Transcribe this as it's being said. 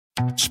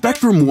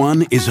Spectrum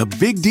One is a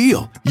big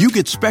deal. You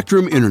get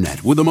Spectrum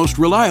Internet with the most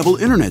reliable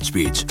internet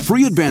speeds,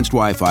 free advanced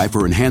Wi-Fi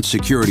for enhanced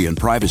security and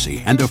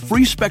privacy, and a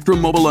free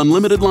Spectrum Mobile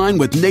Unlimited line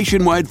with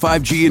nationwide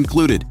 5G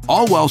included,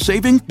 all while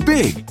saving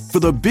big. For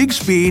the big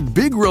speed,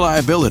 big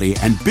reliability,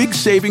 and big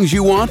savings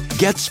you want,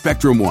 get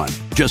Spectrum One.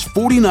 Just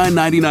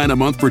 $49.99 a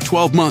month for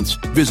 12 months.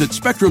 Visit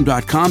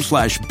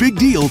spectrum.com/big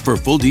deal for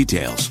full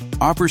details.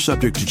 Offer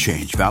subject to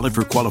change. Valid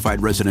for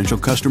qualified residential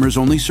customers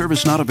only.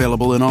 Service not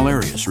available in all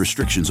areas.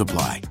 Restrictions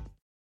apply.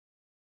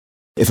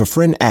 If a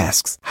friend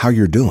asks how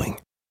you're doing,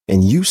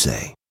 and you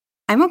say,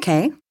 I'm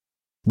okay.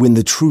 When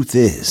the truth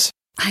is,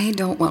 I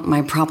don't want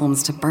my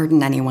problems to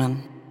burden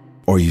anyone.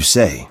 Or you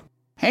say,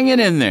 hang it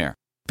in there.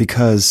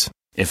 Because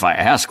if I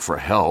ask for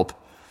help,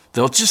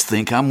 they'll just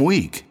think I'm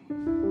weak.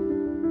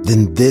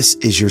 Then this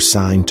is your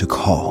sign to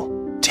call,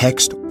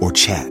 text, or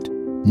chat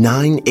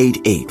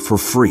 988 for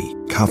free,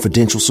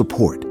 confidential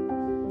support.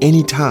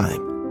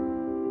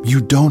 Anytime.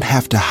 You don't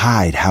have to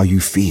hide how you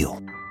feel.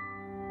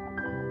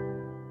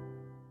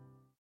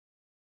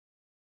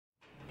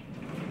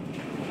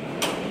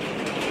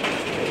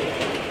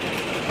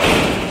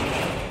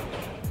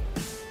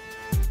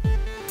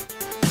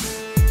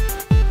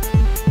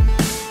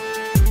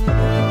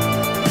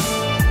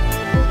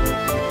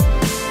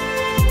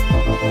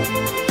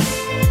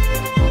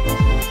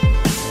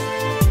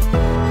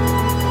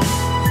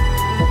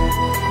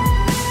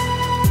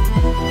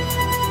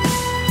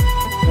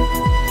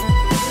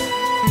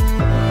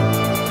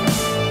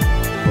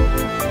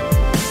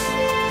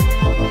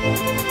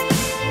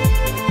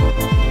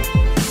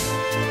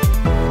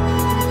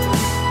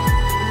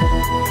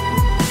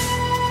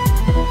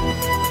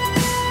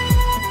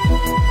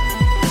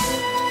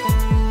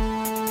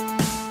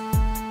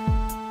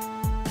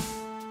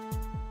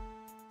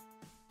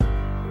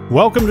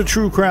 Welcome to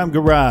True Crime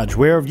Garage.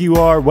 Wherever you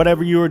are,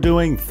 whatever you are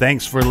doing,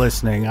 thanks for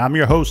listening. I'm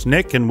your host,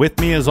 Nick, and with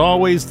me, as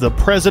always, the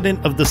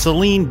president of the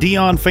Celine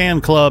Dion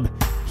fan club.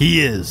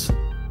 He is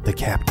the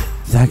captain.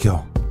 Thank you.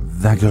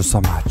 Thank you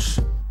so much.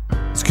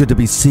 It's good to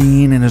be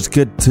seen, and it's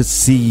good to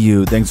see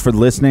you. Thanks for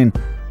listening.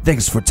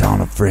 Thanks for telling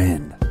a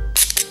friend.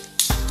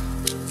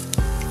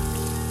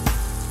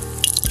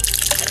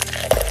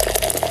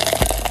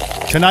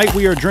 Tonight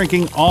we are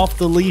drinking Off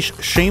the Leash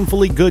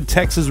Shamefully Good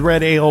Texas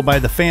Red Ale by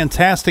the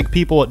fantastic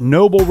people at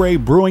Noble Ray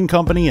Brewing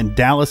Company in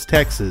Dallas,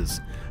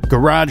 Texas.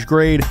 Garage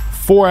grade,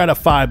 4 out of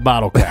 5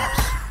 bottle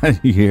caps.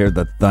 You hear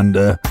the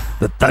thunder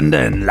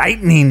and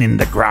lightning in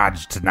the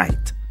garage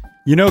tonight.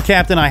 You know,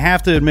 Captain, I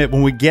have to admit,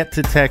 when we get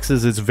to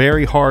Texas, it's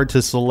very hard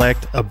to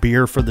select a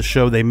beer for the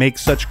show. They make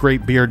such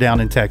great beer down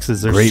in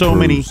Texas. There's great so brews.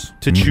 many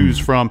to choose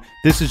from.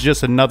 This is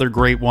just another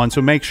great one,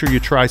 so make sure you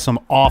try some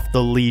Off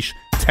the Leash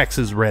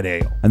Texas Red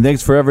Ale. And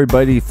thanks for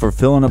everybody for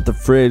filling up the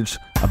fridge.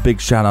 A big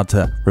shout out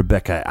to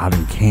Rebecca out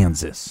in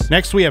Kansas.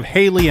 Next, we have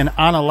Haley in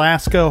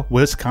Onalaska,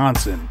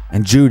 Wisconsin.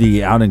 And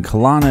Judy out in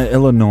Kelowna,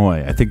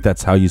 Illinois. I think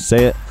that's how you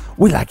say it.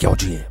 We like your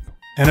jib.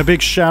 And a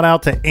big shout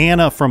out to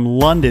Anna from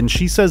London.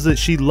 She says that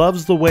she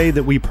loves the way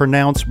that we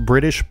pronounce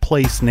British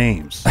place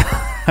names.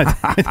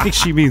 I think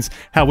she means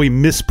how we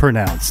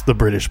mispronounce the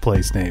British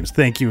place names.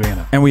 Thank you,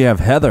 Anna. And we have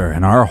Heather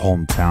in our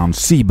hometown,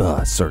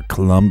 Seabus or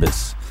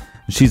Columbus.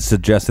 She's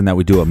suggesting that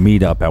we do a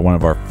meetup at one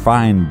of our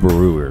fine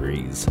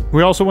breweries.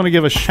 We also want to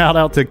give a shout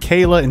out to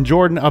Kayla and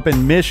Jordan up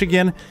in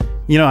Michigan.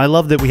 You know, I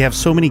love that we have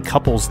so many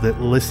couples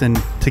that listen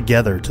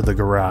together to the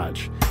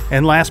garage.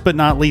 And last but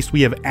not least,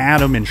 we have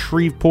Adam in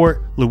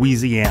Shreveport,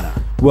 Louisiana.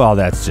 Well,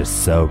 that's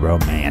just so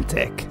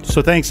romantic.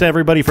 So thanks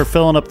everybody for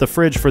filling up the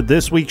fridge for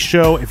this week's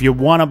show. If you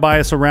want to buy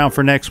us around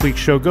for next week's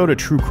show, go to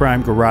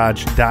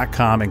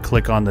truecrimegarage.com and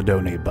click on the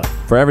donate button.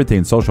 For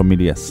everything, social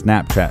media,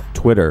 Snapchat,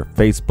 Twitter,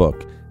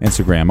 Facebook,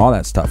 Instagram, all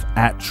that stuff,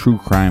 at True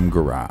Crime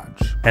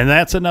Garage. And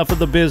that's enough of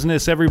the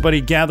business. Everybody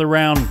gather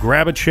around,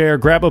 grab a chair,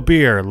 grab a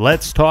beer.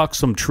 Let's talk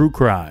some true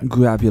crime.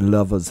 Grab your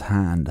lover's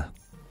hand.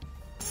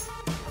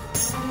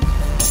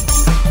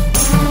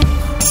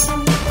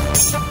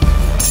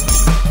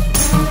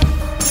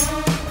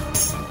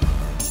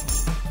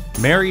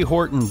 Mary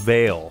Horton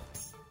Vale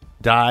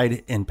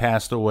died and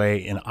passed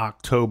away in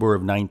October of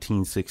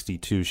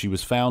 1962. She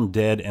was found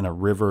dead in a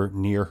river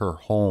near her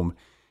home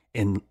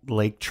in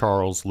Lake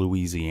Charles,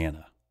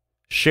 Louisiana.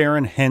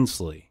 Sharon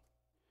Hensley.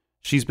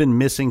 She's been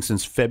missing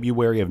since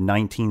February of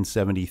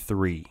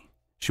 1973.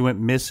 She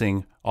went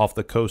missing off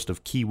the coast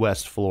of Key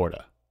West,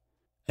 Florida.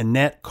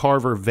 Annette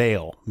Carver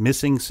Vale,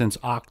 missing since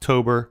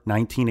October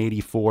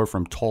 1984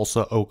 from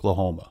Tulsa,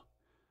 Oklahoma.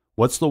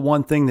 What's the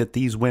one thing that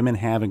these women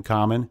have in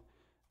common?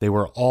 They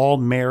were all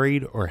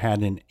married or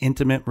had an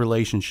intimate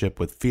relationship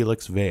with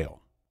Felix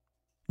Vale.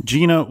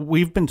 Gina,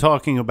 we've been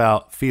talking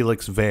about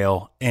Felix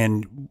Vale,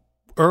 and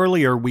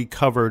earlier we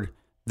covered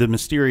the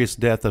mysterious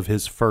death of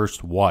his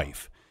first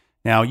wife.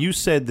 Now, you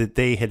said that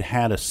they had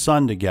had a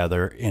son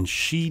together, and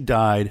she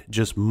died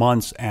just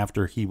months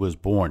after he was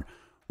born.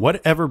 What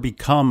ever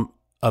become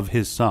of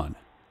his son?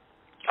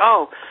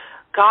 Oh,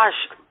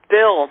 gosh,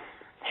 Bill,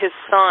 his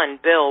son,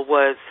 Bill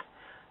was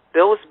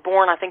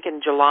born, I think, in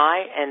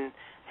July, and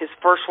his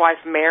first wife,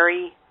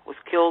 Mary, was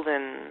killed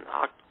in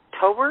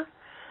October.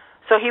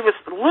 So he was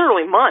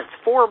literally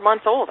 4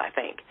 months old, I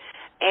think.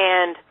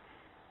 And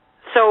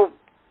so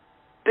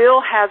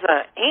Bill has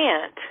an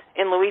aunt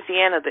in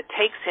Louisiana that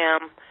takes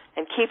him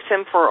and keeps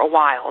him for a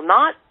while.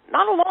 Not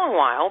a long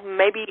while,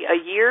 maybe a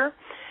year.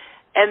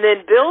 And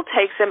then Bill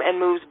takes him and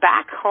moves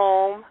back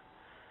home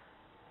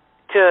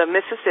to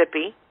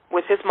Mississippi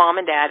with his mom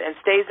and dad and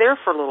stays there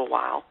for a little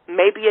while,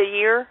 maybe a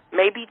year,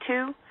 maybe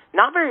 2,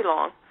 not very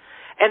long.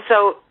 And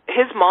so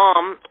his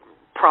mom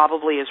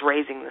probably is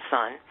raising the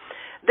son.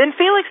 Then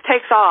Felix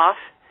takes off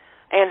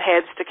and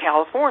heads to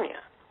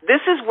California.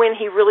 This is when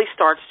he really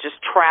starts just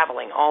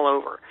traveling all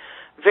over,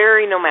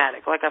 very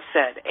nomadic, like I've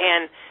said.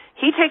 And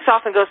he takes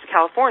off and goes to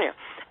California.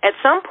 At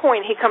some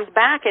point, he comes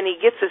back and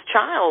he gets his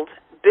child,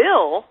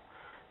 Bill,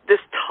 this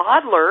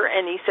toddler,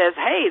 and he says,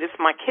 hey, this is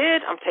my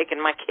kid. I'm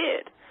taking my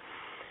kid.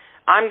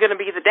 I'm going to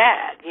be the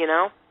dad, you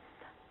know.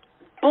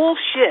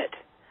 Bullshit.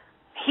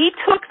 He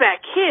took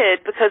that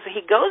kid because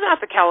he goes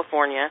out to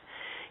California.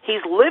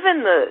 He's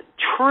living the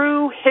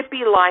true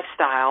hippie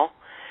lifestyle,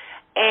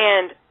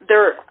 and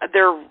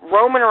they're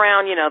roaming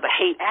around, you know, the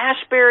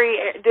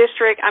Haight-Ashbury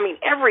district. I mean,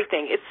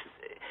 everything.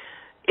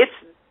 It's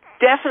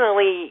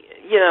definitely,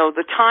 you know,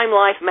 the Time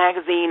Life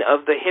magazine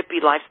of the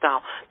hippie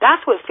lifestyle.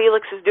 That's what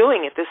Felix is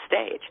doing at this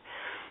stage.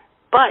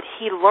 But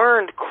he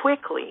learned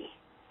quickly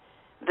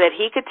that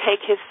he could take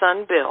his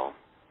son Bill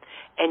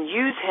and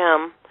use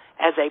him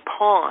as a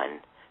pawn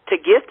to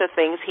get the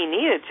things he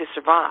needed to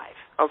survive,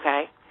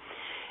 okay?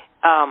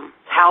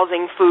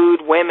 Housing,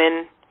 food,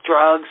 women,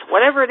 drugs,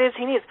 whatever it is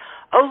he needs.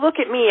 Oh, look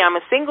at me, I'm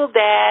a single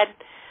dad.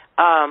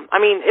 I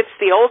mean, it's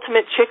the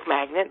ultimate chick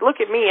magnet. Look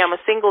at me, I'm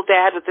a single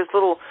dad with this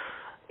little,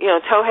 you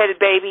know,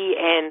 tow-headed baby,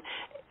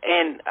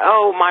 and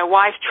oh, my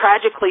wife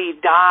tragically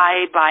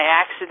died by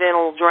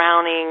accidental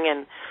drowning,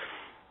 and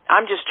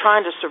I'm just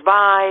trying to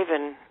survive,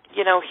 and,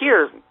 you know,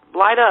 here,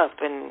 light up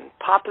and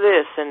pop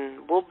this,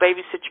 and we'll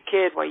babysit your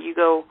kid while you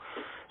go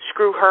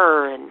screw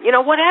her, and, you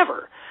know,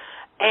 whatever.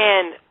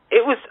 And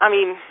it was, I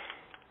mean,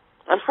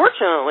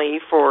 unfortunately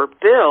for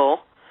Bill,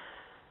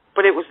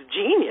 but it was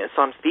genius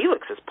on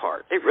Felix's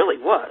part. It really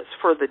was.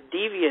 For the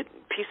deviant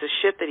piece of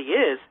shit that he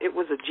is, it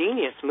was a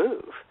genius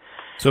move.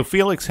 So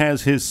Felix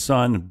has his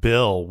son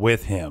Bill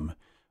with him,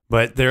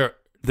 but they're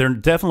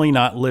definitely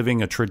not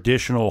living a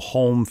traditional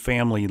home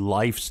family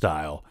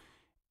lifestyle.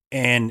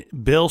 And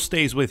Bill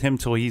stays with him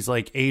till he's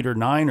like 8 or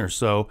 9 or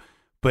so.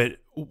 But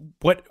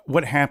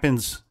what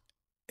happens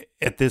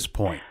at this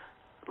point?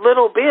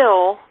 Little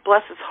Bill,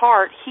 bless his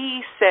heart,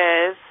 he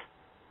says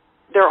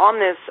they're on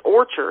this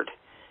orchard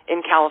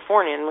in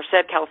California, in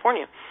Merced,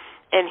 California.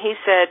 And he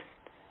said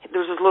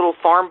there's this little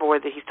farm boy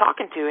that he's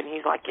talking to, and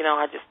he's like, you know,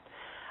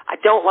 I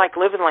don't like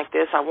living like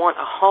this. I want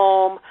a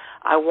home.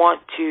 I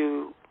want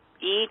to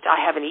eat.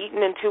 I haven't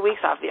eaten in 2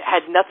 weeks. I've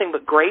had nothing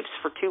but grapes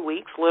for 2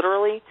 weeks,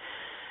 literally.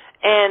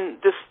 And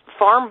this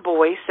farm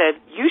boy said,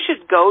 you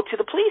should go to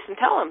the police and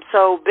tell him.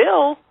 So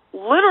Bill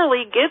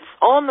literally gets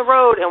on the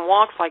road and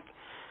walks like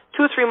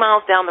 2 or 3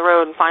 miles down the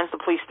road and finds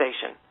the police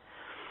station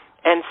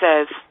and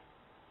says,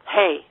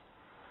 hey,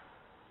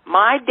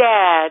 my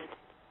dad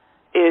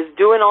is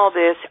doing all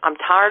this. I'm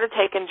tired of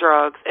taking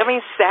drugs. I mean,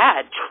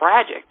 sad,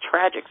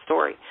 tragic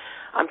story.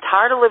 I'm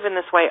tired of living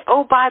this way.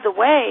 Oh, by the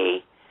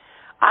way,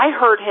 I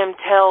heard him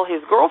tell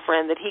his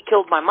girlfriend that he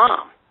killed my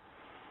mom.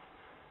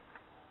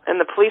 And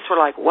the police were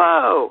like,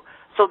 whoa.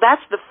 So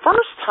that's the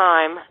first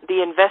time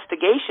the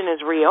investigation is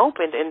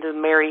reopened into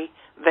Mary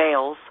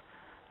Vale's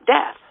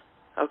death,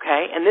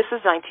 okay? And this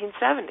is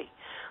 1970.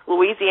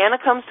 Louisiana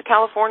comes to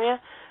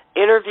California,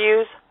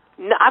 interviews.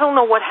 I don't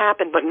know what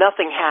happened, but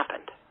nothing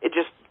happened. It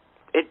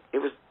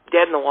was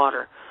dead in the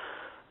water.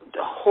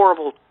 A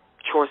horrible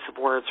choice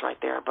of words right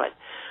there. But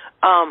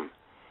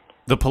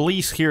the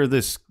police hear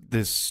this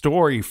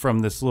story from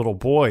this little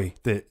boy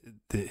that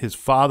his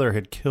father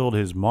had killed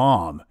his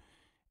mom,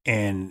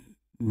 and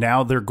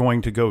now they're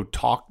going to go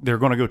talk. They're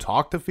going to go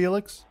talk to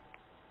Felix.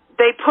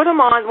 They put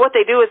him on. What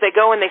they do is they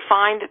go and they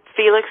find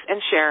Felix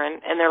and Sharon,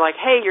 and they're like,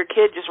 "Hey, your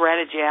kid just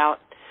ratted you out."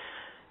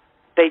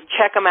 They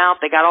check them out.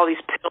 They got all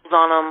these pills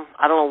on them.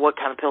 I don't know what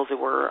kind of pills they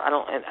were.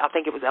 I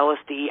think it was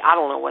LSD. I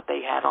don't know what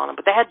they had on them,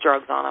 but they had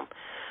drugs on them.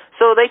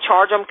 So they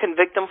charge him,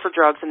 convict him for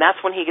drugs, and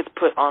that's when he gets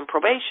put on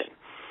probation.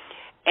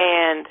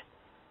 And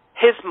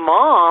his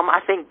mom,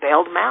 I think,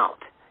 bailed him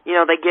out. You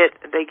know, they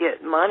get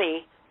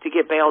money to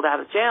get bailed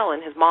out of jail, and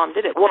his mom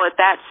did it. Well, at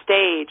that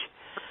stage,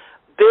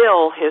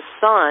 Bill, his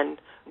son,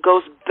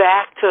 goes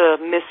back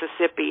to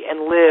Mississippi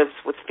and lives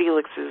with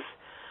Felix's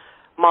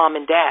mom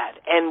and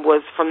dad, and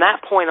was from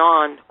that point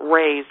on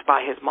raised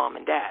by his mom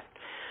and dad.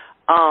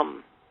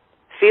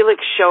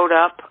 Felix showed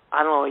up,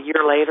 I don't know, a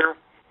year later.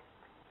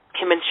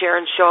 Him and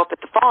Sharon show up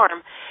at the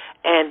farm,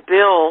 and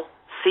Bill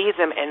sees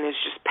him and is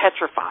just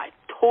petrified,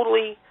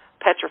 totally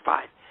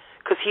petrified,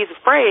 because he's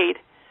afraid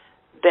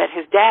that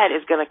his dad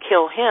is going to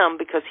kill him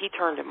because he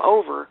turned him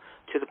over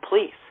to the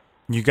police.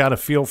 You got a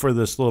feel for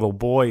this little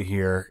boy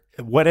here.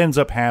 What ends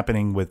up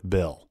happening with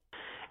Bill?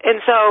 And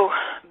so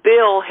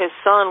Bill, his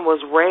son, was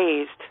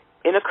raised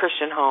in a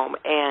Christian home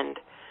and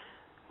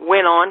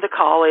went on to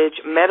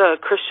college, met a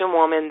Christian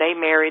woman, they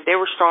married, they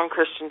were strong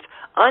Christians.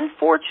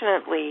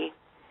 Unfortunately,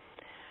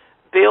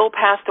 Bill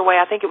passed away,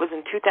 I think it was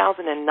in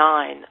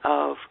 2009,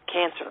 of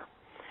cancer.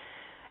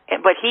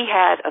 But he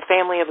had a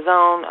family of his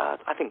own,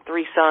 I think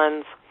 3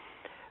 sons,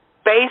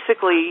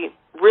 basically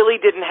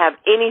really didn't have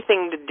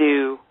anything to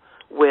do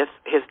with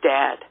his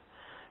dad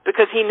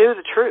because he knew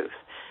the truth.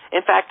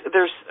 In fact,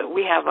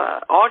 we have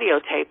an audio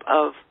tape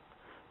of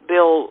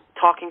Bill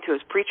talking to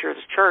his preacher at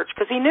his church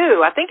because he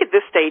knew, I think at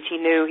this stage he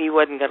knew he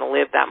wasn't going to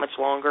live that much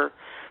longer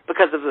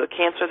because of the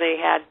cancer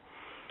they had.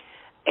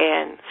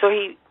 And so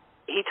he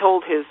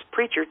told his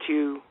preacher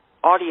to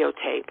audio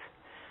tape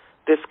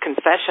this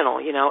confessional,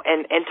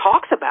 and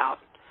talks about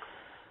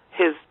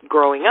his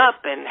growing up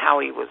and how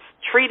he was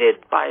treated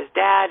by his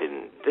dad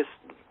and this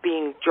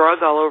being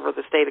drugged all over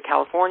the state of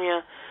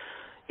California,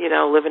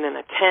 living in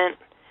a tent,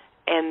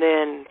 and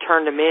then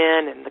turned him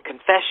in and the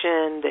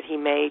confession that he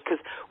made. Because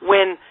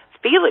when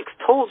Felix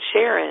told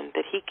Sharon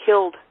that he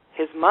killed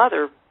his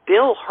mother,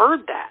 Bill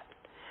heard that.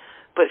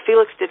 But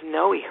Felix didn't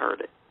know he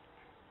heard it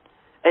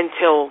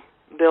until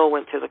Bill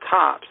went to the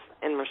cops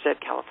in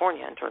Merced,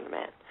 California, and turned him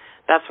in.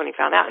 That's when he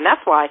found out. And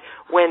that's why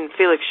when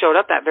Felix showed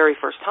up that very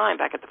first time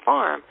back at the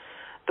farm,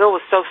 Bill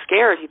was so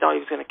scared he thought he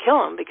was going to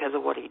kill him because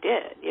of what he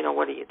did,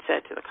 what he had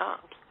said to the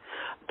cops.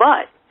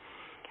 But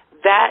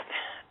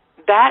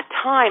that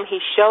time he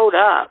showed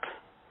up,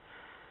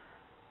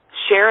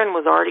 Sharon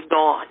was already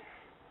gone.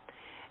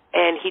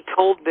 And he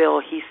told Bill,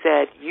 he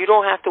said, "You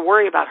don't have to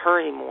worry about her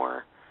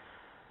anymore.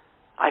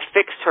 I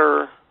fixed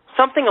her,"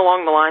 something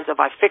along the lines of,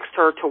 "I fixed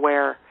her to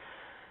where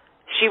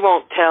she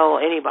won't tell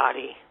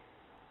anybody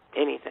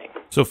anything."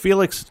 So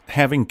Felix,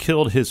 having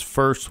killed his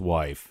first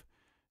wife,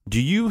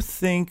 do you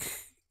think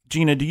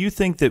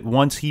that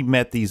once he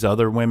met these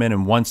other women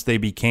and once they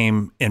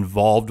became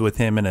involved with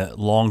him in a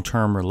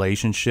long-term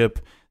relationship,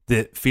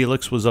 that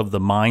Felix was of the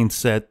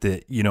mindset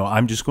that,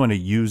 I'm just going to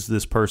use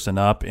this person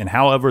up, and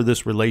however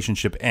this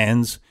relationship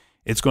ends,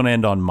 it's going to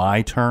end on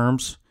my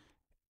terms?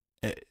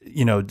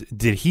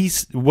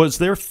 Was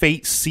their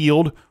fate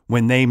sealed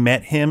when they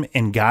met him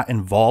and got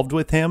involved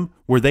with him?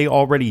 Were they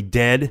already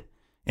dead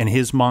in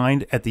his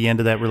mind at the end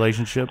of that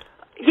relationship?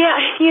 Yeah,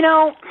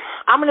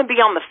 I'm going to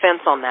be on the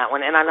fence on that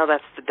one, and I know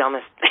that's the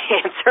dumbest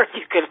answer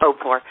you could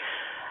hope for.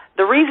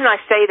 The reason I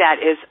say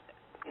that is,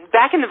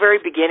 back in the very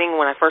beginning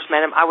when I first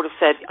met him, I would have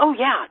said, "Oh,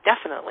 yeah,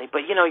 definitely."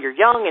 But, you're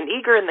young and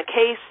eager in the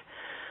case,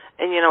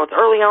 and, it's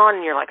early on,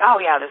 and you're like, "Oh,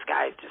 yeah, this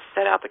guy just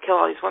set out to kill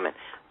all these women."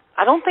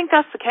 I don't think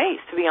that's the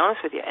case, to be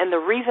honest with you. And the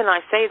reason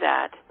I say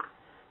that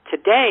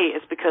today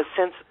is because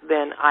since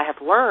then I have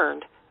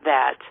learned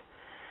that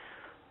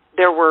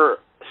there were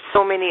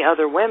so many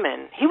other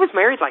women. He was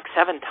married like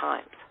 7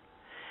 times.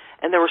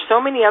 And there were so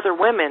many other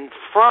women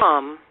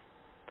from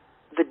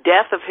the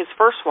death of his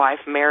first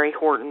wife, Mary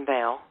Horton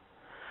Vale,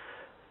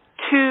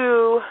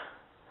 to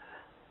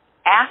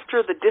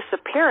after the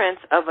disappearance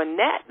of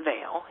Annette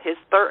Vale, his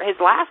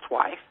last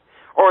wife,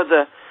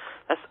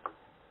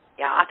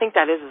 I think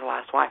that is his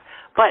last wife.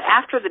 But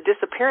after the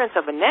disappearance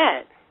of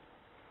Annette,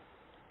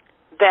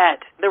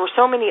 that there were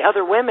so many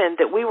other women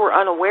that we were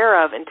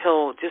unaware of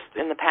until just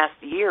in the past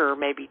year,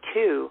 maybe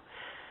 2,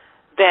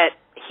 that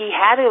he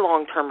had a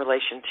long-term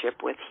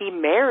relationship with. He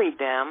married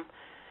them,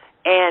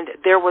 and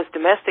there was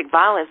domestic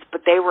violence,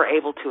 but they were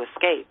able to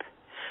escape.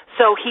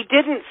 So he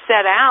didn't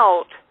set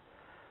out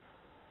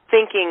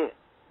thinking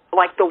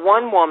like the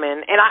one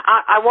woman, and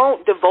I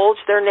won't divulge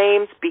their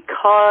names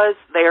because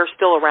they are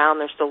still around,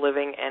 they're still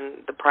living,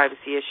 and the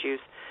privacy issues.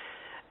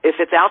 If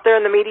it's out there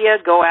in the media,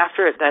 go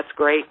after it, that's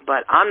great,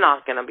 but I'm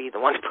not going to be the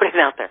one to put it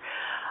out there.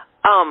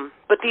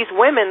 But these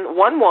women,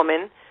 one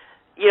woman,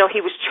 he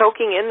was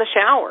choking in the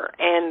shower,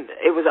 and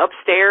it was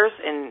upstairs,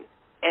 and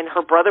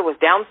her brother was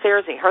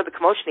downstairs, and he heard the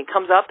commotion. He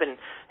comes up, and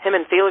him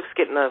and Felix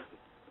get in a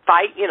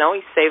fight,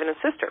 he's saving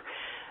his sister.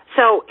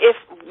 So if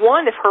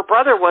her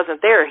brother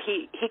wasn't there,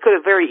 he could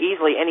have very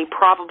easily, and he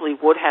probably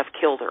would have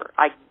killed her.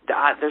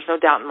 There's no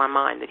doubt in my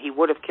mind that he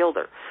would have killed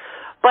her.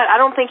 But I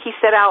don't think he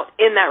set out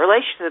in that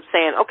relationship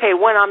saying, okay,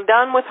 when I'm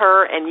done with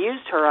her and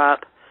used her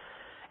up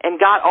and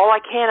got all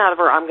I can out of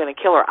her, I'm going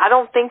to kill her. I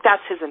don't think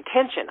that's his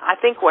intention. I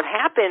think what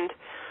happened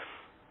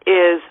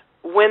is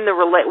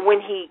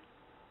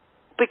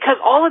because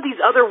all of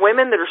these other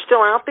women that are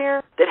still out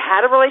there that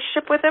had a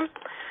relationship with him,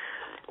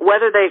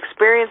 whether they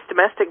experienced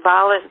domestic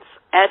violence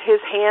at his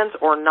hands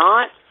or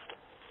not,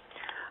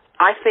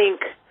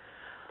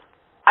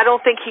 I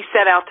don't think he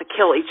set out to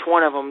kill each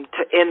one of them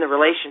to end the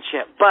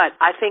relationship. But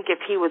I think if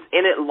he was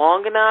in it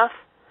long enough,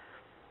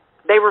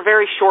 they were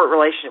very short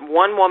relationship.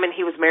 One woman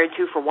he was married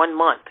to for 1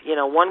 month.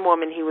 One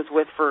woman he was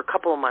with for a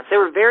couple of months. They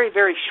were very,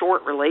 very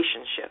short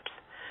relationships.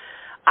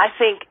 I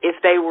think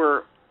if they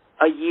were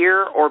a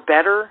year or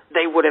better,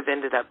 they would have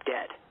ended up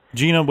dead.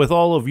 Gina, with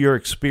all of your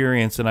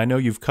experience, and I know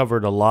you've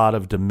covered a lot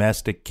of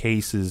domestic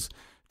cases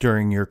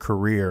during your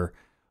career,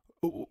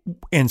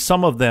 and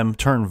some of them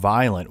turn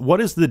violent. What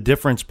is the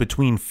difference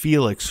between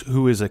Felix,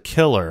 who is a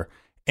killer,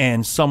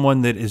 and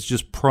someone that is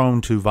just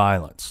prone to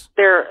violence?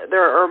 There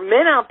are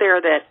men out there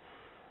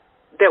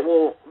that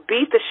will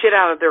beat the shit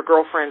out of their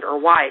girlfriend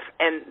or wife,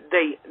 and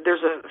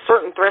there's a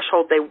certain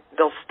threshold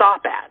they'll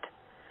stop at.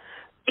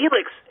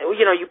 Felix,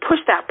 you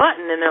push that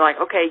button, and they're like,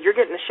 okay, you're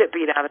getting the shit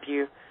beat out of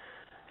you,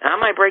 and I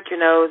might break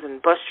your nose and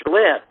bust your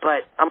lip,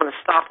 but I'm going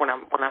to stop when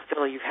I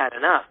feel you've had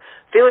enough.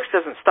 Felix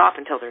doesn't stop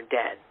until they're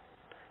dead.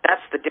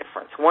 That's the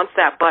difference. Once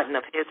that button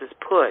of his is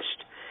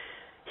pushed,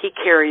 he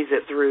carries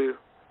it through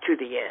to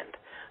the end.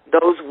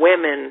 Those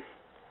women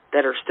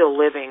that are still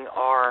living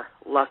are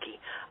lucky.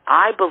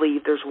 I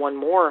believe there's one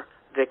more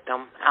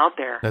victim out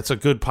there. That's a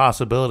good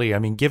possibility. I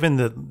mean, given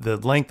the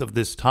length of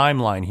this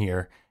timeline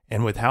here,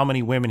 and with how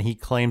many women he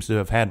claims to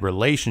have had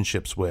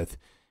relationships with,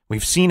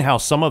 we've seen how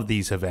some of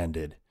these have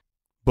ended.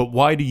 But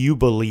why do you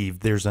believe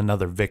there's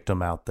another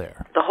victim out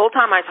there? The whole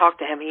time I talked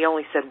to him, he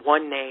only said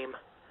one name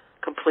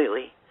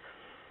completely.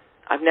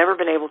 I've never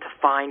been able to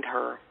find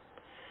her.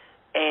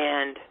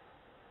 And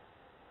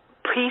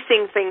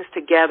piecing things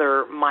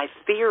together, my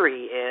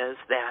theory is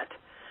that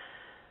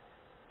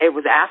it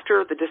was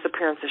after the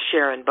disappearance of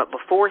Sharon, but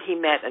before he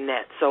met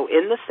Annette. So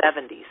in the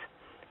 70s,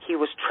 he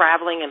was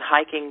traveling and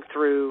hiking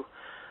through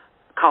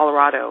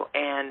Colorado,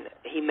 and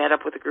he met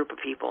up with a group of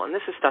people, and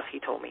this is stuff he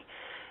told me.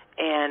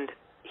 And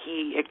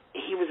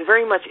he was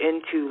very much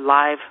into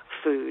live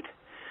food.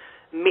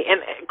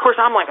 And of course,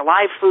 I'm like,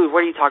 live food,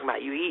 what are you talking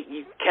about?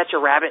 You catch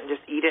a rabbit and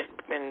just eat it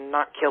and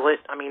not kill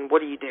it? I mean,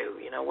 what do?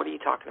 What are you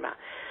talking about?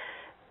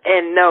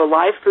 And no,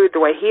 live food,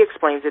 the way he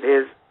explains it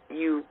is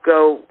you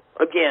go,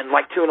 again,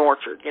 like to an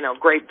orchard,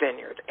 grape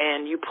vineyard,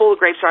 and you pull the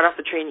grapes right off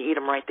the tree and you eat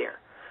them right there.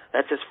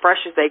 That's as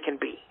fresh as they can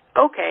be.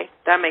 Okay,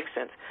 that makes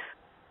sense.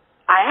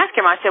 I asked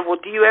him, I said,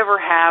 well, do you ever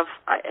have,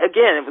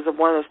 again, it was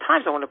one of those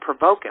times I wanted to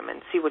provoke him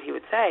and see what he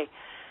would say.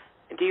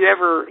 Do you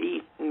ever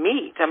eat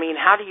meat? I mean,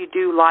 how do you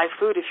do live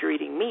food if you're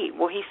eating meat?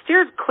 Well, he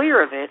steered clear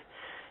of it,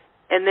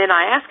 and then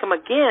I asked him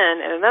again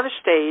at another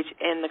stage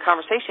in the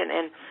conversation,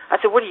 and I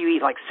said, what do you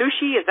eat, like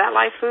sushi? Is that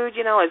live food,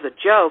 as a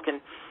joke? And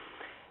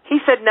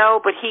he said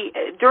no, but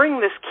during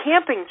this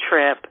camping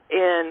trip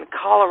in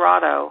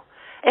Colorado,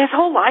 and his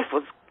whole life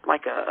was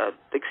like a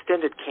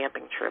extended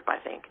camping trip,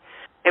 I think.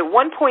 At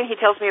one point, he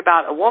tells me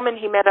about a woman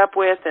he met up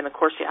with, and of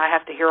course, I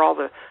have to hear all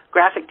the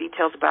graphic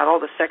details about all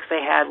the sex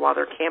they had while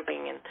they're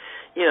camping, and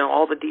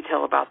all the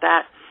detail about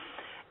that.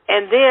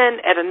 And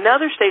then at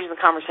another stage in the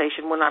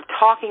conversation, when I'm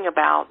talking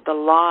about the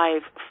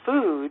live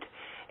food,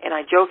 and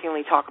I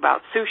jokingly talk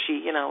about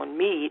sushi, and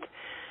meat,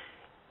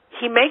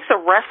 he makes a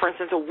reference.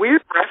 It's a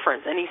weird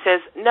reference, and he says,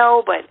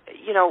 "No, but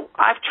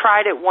I've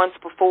tried it once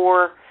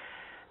before,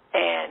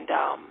 and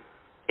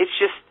it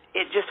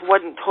just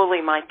wasn't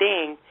totally my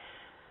thing."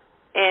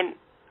 And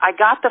I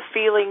got the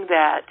feeling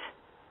that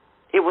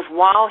it was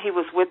while he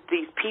was with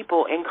these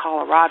people in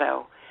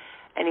Colorado,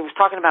 and he was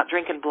talking about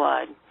drinking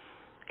blood.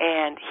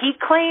 And he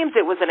claims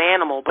it was an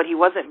animal, but he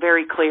wasn't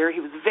very clear.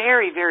 He was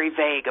very, very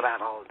vague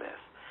about all of this.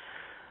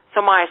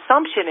 So my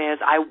assumption is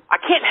I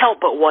can't help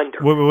but wonder.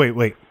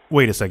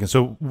 Wait a second.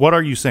 So what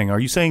are you saying? Are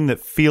you saying that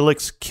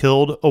Felix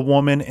killed a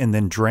woman and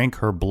then drank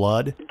her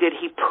blood? Did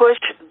he push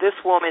this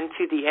woman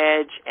to the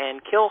edge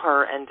and kill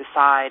her and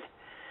decide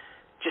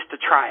just to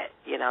try it,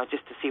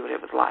 just to see what it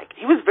was like?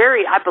 He was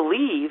I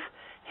believe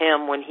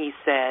him when he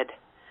said,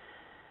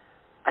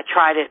 I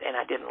tried it and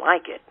I didn't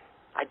like it.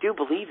 I do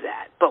believe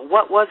that. But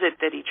what was it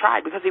that he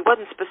tried? Because he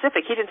wasn't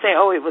specific. He didn't say,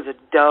 it was a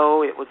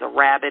doe, it was a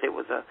rabbit, it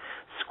was a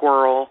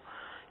squirrel.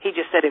 He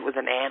just said it was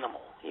an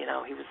animal,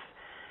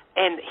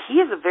 and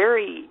he's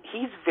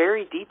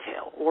very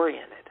detail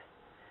oriented,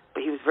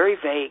 but he was very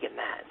vague in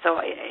that. So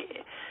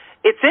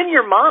it's in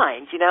your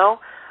mind,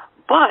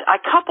 But I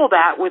couple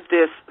that with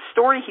this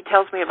story he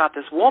tells me about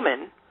this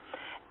woman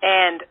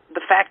and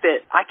the fact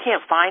that I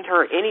can't find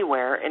her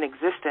anywhere in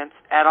existence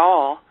at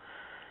all,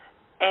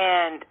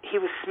 and he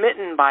was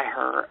smitten by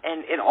her,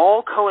 and it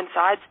all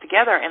coincides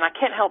together, and I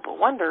can't help but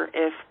wonder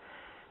if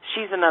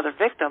she's another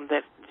victim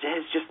that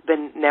has just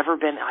never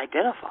been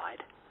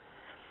identified.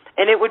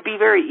 And it would be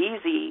very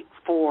easy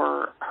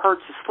for her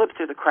to slip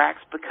through the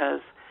cracks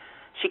because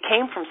she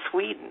came from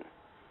Sweden,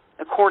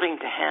 according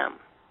to him.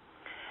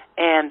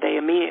 And they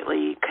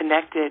immediately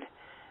connected,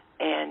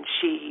 and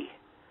she,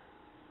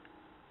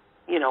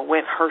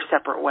 went her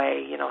separate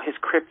way, his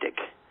cryptic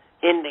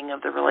ending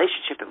of the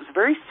relationship. It was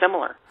very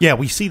similar. Yeah,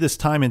 we see this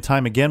time and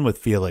time again with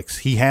Felix.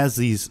 He has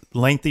these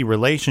lengthy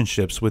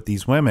relationships with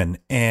these women,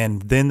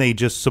 and then they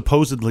just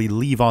supposedly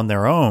leave on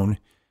their own,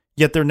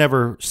 yet they're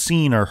never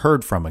seen or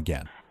heard from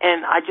again.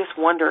 And I just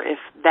wonder if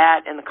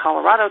that and the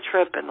Colorado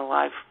trip and the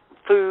live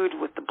food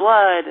with the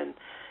blood and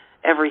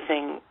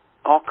everything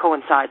all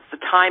coincides. The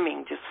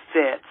timing just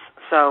fits.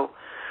 So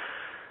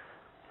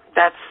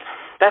that's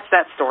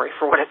that story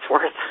for what it's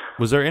worth.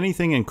 Was there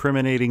anything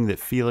incriminating that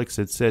Felix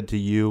had said to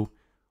you,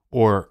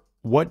 or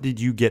what did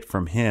you get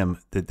from him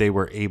that they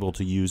were able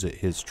to use at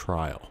his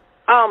trial?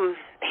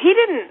 He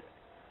didn't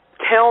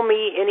tell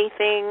me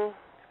anything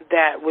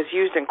that was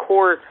used in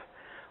court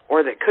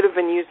or that could have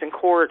been used in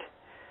court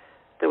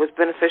that was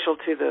beneficial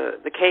to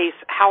the case.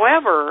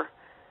 However,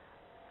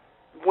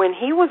 when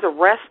he was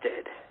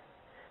arrested,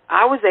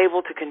 I was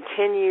able to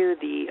continue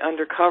the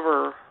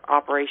undercover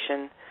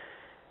operation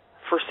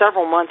for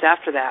several months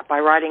after that by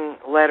writing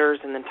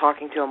letters and then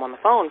talking to him on the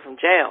phone from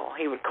jail.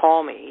 He would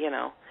call me, you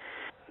know.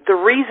 The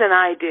reason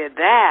I did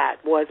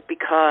that was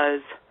because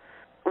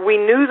we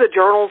knew the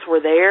journals were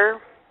there,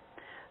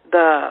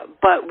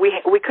 but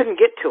we couldn't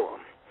get to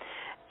them.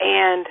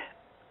 And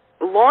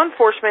law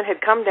enforcement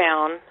had come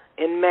down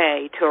in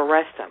May to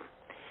arrest him.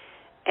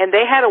 And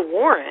they had a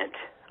warrant,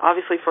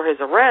 obviously, for his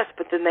arrest,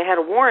 but then they had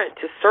a warrant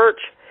to search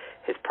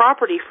his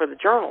property for the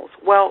journals.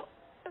 Well,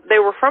 they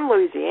were from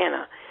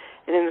Louisiana.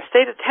 And in the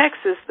state of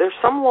Texas, there's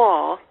some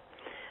law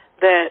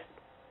that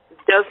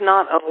does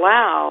not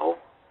allow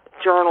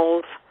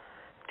journals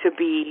to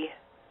be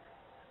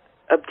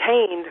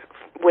obtained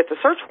with a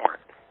search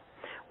warrant.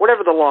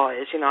 Whatever the law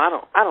is, you know, I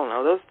don't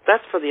know.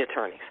 That's for the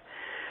attorneys.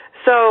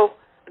 So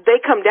they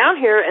come down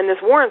here, and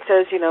this warrant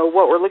says, you know,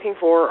 what we're looking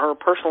for are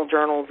personal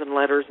journals and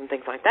letters and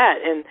things like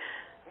that. And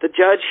the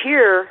judge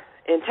here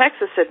in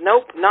Texas said,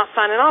 nope, not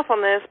signing off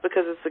on this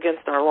because it's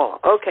against our law.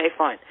 Okay,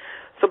 fine.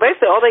 So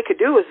basically, all they could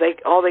do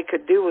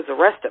was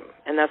arrest him,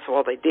 and that's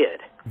all they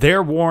did.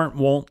 Their warrant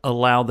won't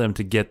allow them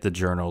to get the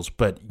journals,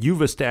 but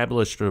you've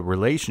established a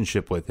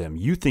relationship with him.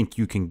 You think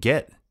you can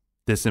get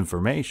this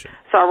information.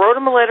 So I wrote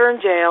him a letter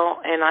in jail,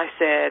 and I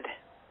said,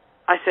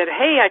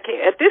 hey,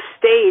 at this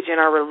stage in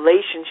our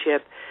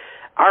relationship,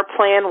 our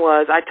plan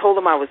was, I told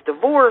him I was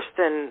divorced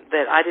and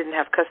that I didn't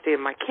have custody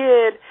of my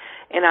kid,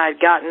 and I'd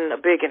gotten a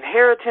big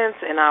inheritance,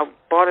 and I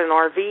bought an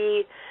RV,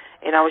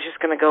 and I was just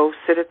going to go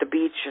sit at the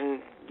beach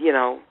and, you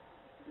know,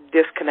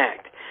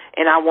 disconnect.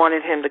 And I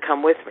wanted him to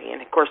come with me.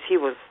 And, of course, he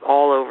was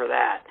all over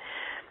that.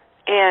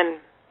 And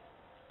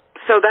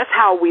so that's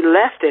how we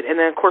left it. And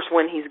then, of course,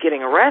 when he's getting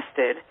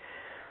arrested,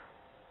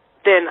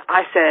 then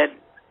I said,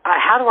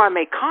 how do I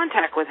make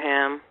contact with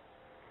him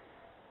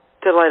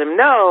to let him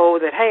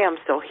know that, hey, I'm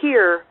still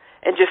here,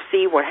 and just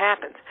see what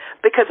happens?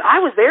 Because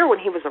I was there when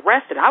he was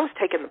arrested. I was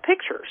taking the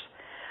pictures.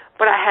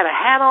 But I had a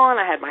hat on,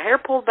 I had my hair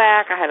pulled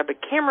back, I had a big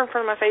camera in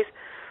front of my face.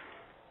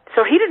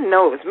 So he didn't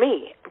know it was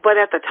me.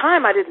 But at the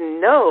time, I didn't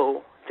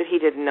know that he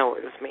didn't know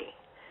it was me.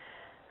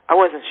 I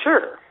wasn't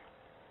sure.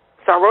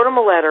 So I wrote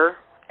him a letter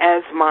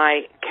as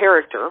my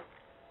character,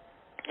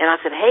 and I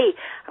said, hey,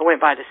 I went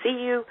by to see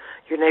you.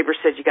 Your neighbor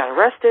said you got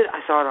arrested.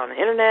 I saw it on the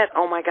internet.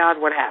 Oh, my God,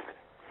 what happened?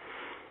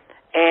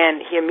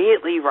 And he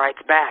immediately writes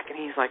back, and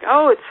he's like,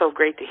 oh, it's so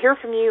great to hear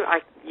from you.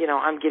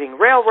 I'm getting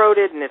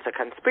railroaded, and it's a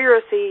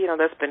conspiracy. You know,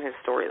 that's been his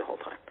story the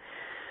whole time.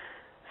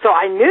 So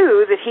I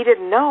knew that he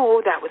didn't know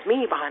that was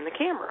me behind the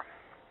camera.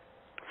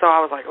 So I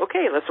was like,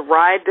 okay, let's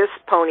ride this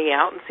pony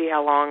out and see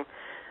how long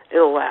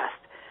it'll last.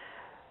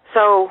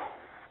 So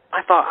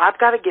I thought, I've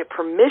got to get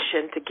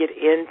permission to get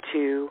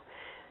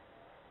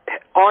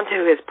onto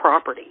his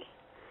property.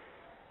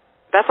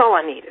 That's all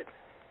I needed.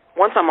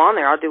 Once I'm on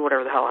there, I'll do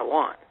whatever the hell I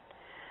want.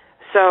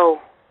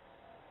 So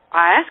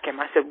I asked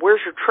him, I said,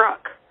 where's your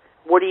truck?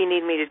 What do you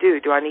need me to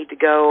do? Do I need to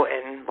go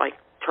and,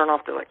 turn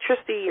off the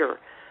electricity or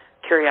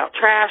carry out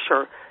trash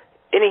or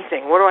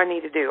anything? What do I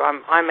need to do?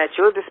 I'm at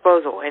your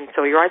disposal. And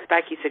so he writes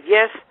back, he said,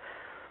 yes.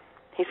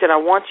 He said, I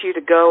want you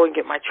to go and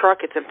get my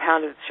truck. It's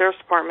impounded at the sheriff's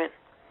department.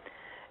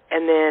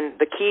 And then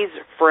the keys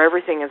for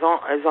everything is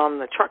on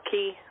the truck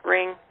key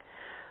ring.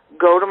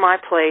 Go to my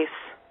place.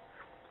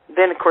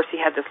 Then, of course, he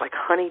had this,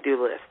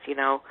 honey-do list,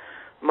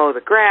 mow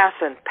the grass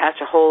and patch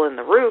a hole in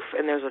the roof,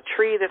 and there's a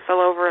tree that fell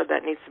over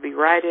that needs to be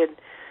righted.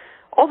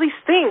 All these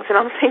things. And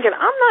I'm thinking,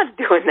 I'm not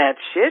doing that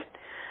shit.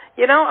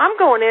 I'm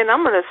going in,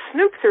 I'm going to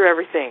snoop through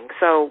everything,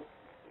 so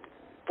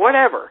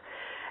whatever.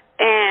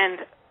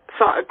 And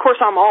so, of course,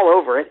 I'm all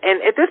over it.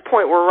 And at this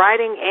point, we're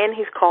writing, and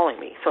he's calling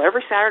me. So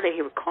every Saturday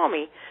he would call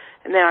me,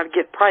 and then I'd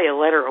get probably a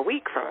letter a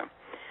week from him.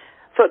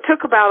 So it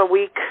took about a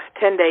week,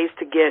 10 days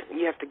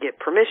you have to get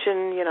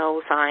permission,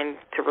 signed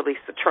to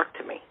release the truck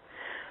to me.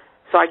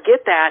 So I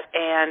get that,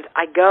 and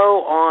I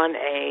go on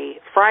a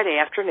Friday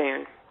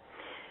afternoon,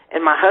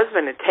 and my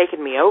husband had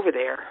taken me over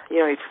there.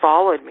 He'd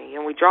followed me,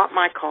 and we dropped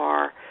my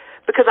car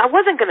because I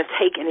wasn't going to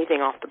take anything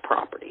off the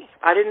property.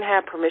 I didn't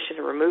have permission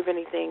to remove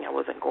anything. I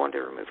wasn't going to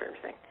remove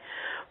everything.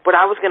 But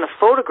I was going to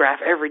photograph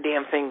every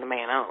damn thing the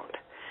man owned.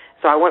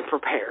 So I went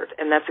prepared,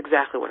 and that's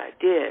exactly what I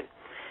did.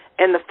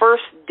 And the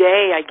first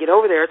day I get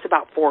over there, it's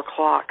about 4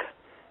 o'clock,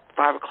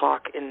 5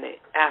 o'clock in the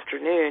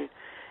afternoon,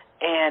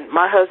 and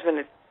my husband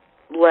had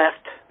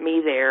left me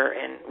there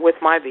and with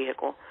my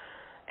vehicle,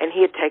 and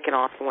he had taken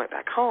off and went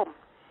back home.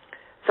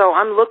 So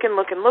I'm looking,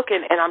 and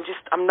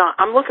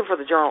I'm looking for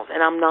the journals, and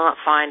I'm not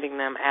finding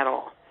them at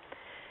all.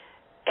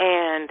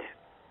 And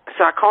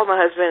so I called my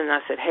husband, and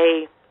I said,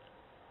 hey,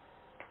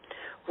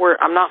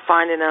 I'm not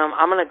finding them.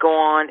 I'm going to go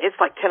on. It's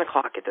 10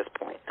 o'clock at this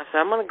point. I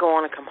said, I'm going to go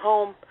on and come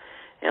home,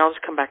 and I'll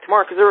just come back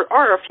tomorrow, because there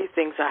are a few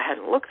things I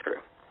hadn't looked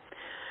through.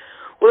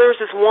 Well, there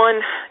was this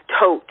one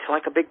tote,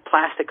 a big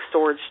plastic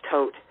storage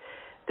tote,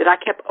 that I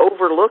kept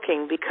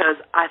overlooking because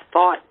I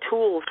thought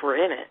tools were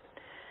in it.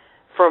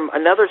 From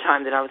another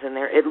time that I was in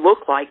there, it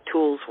looked like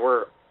tools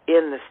were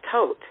in this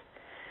tote.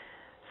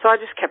 So I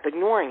just kept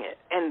ignoring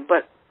it.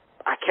 But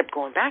I kept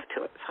going back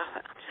to it. So I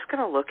thought, I'm just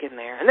going to look in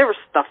there. And there was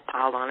stuff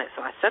piled on it,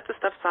 so I set the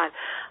stuff aside.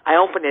 I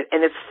opened it,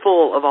 and it's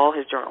full of all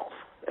his journals.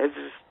 It's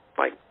just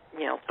like,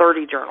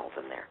 30 journals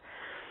in there,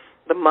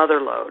 the mother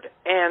load.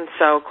 And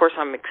so, of course,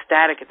 I'm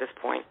ecstatic at this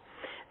point.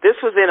 This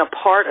was in a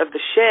part of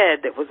the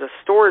shed that was a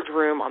storage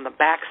room on the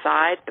back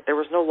side, but there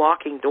was no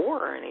locking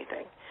door or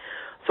anything.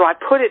 So I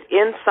put it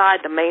inside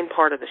the main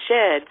part of the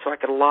shed so I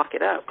could lock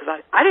it up, because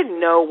I didn't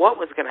know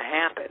what was going to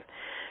happen.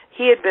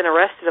 He had been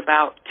arrested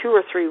about 2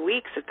 or 3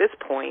 weeks at this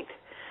point,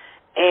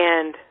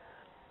 and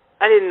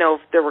I didn't know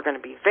if there were going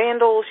to be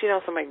vandals,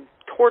 somebody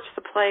torched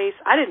the place.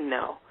 I didn't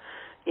know,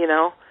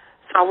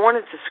 So I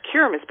wanted to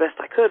secure him as best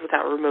I could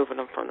without removing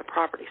him from the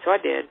property. So I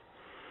did.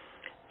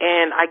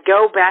 And I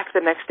go back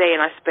the next day,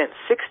 and I spent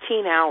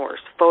 16 hours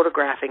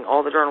photographing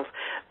all the journals,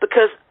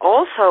 because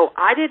also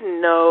I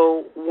didn't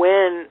know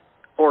when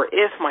or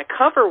if my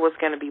cover was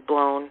going to be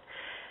blown.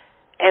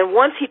 And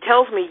once he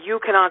tells me you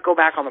cannot go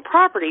back on the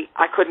property,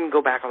 I couldn't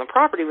go back on the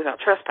property without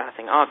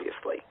trespassing,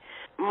 obviously.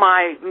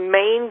 My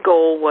main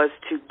goal was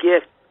to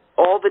get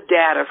all the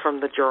data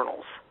from the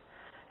journals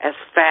as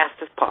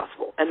fast as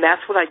possible. And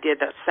that's what I did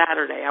that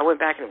Saturday. I went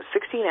back, and it was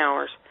 16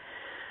 hours,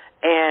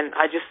 and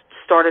I just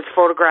started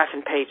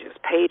photographing pages,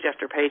 page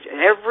after page,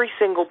 and every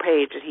single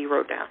page that he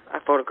wrote down, I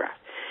photographed.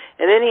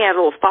 And then he had a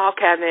little file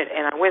cabinet,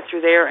 and I went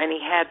through there, and he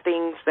had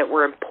things that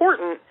were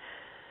important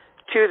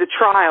to the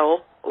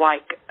trial,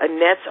 like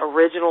Annette's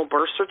original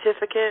birth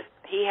certificate.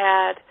 He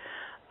had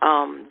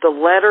the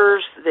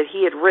letters that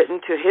he had written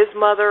to his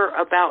mother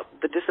about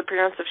the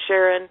disappearance of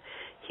Sharon.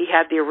 He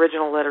had the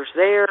original letters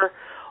there,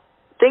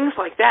 things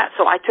like that.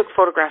 So I took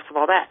photographs of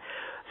all that.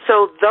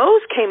 So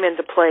those came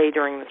into play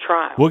during the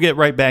trial. We'll get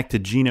right back to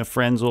Gina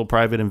Frenzel,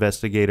 private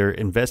investigator,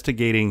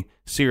 investigating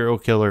serial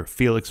killer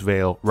Felix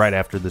Vale right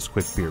after this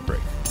quick beer break.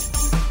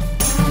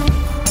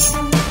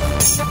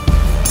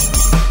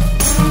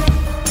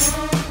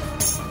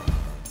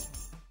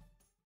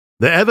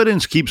 The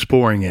evidence keeps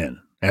pouring in.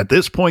 At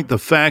this point, the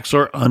facts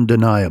are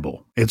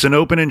undeniable. It's an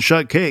open and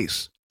shut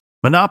case.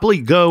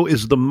 Monopoly Go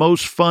is the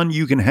most fun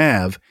you can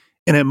have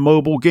in a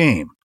mobile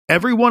game.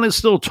 Everyone is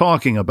still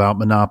talking about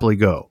Monopoly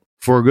Go.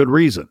 For a good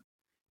reason.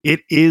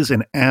 It is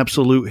an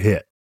absolute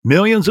hit.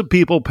 Millions of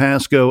people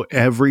pass Go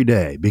every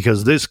day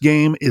because this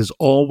game is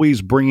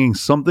always bringing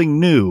something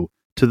new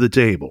to the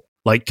table.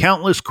 Like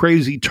countless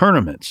crazy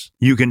tournaments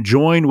you can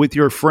join with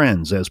your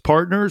friends as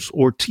partners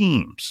or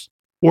teams.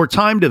 Or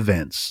timed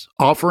events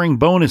offering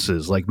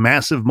bonuses like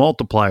massive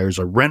multipliers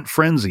or rent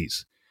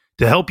frenzies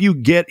to help you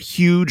get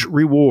huge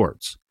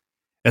rewards.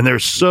 And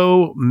there's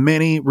so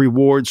many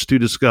rewards to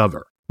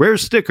discover. Rare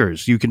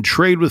stickers you can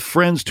trade with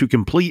friends to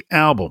complete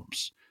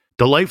albums.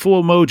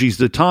 Delightful emojis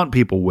to taunt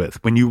people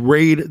with when you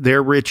raid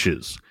their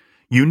riches.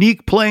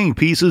 Unique playing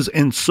pieces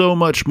and so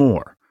much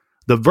more.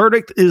 The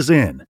verdict is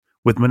in.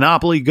 With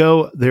Monopoly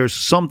Go, there's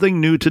something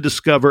new to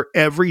discover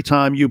every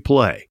time you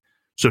play.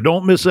 So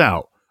don't miss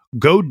out.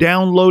 Go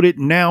download it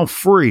now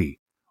free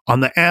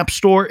on the App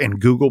Store and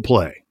Google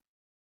Play.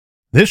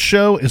 This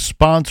show is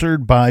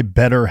sponsored by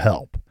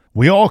BetterHelp.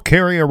 We all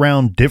carry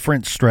around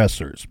different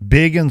stressors,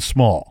 big and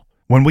small.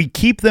 When we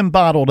keep them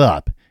bottled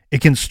up,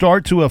 it can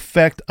start to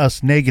affect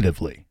us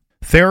negatively.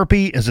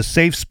 Therapy is a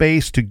safe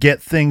space to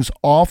get things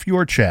off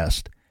your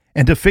chest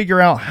and to figure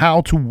out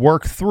how to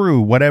work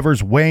through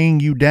whatever's weighing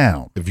you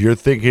down. If you're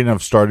thinking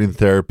of starting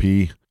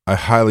therapy, I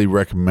highly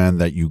recommend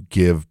that you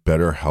give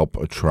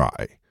BetterHelp a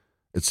try.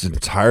 It's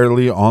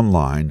entirely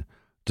online,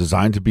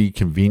 designed to be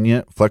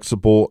convenient,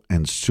 flexible,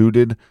 and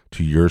suited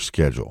to your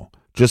schedule.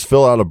 Just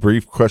fill out a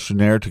brief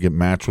questionnaire to get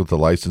matched with a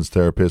licensed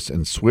therapist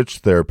and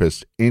switch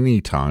therapists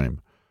anytime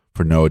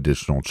for no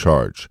additional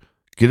charge.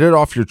 Get it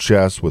off your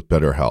chest with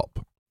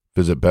BetterHelp.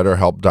 Visit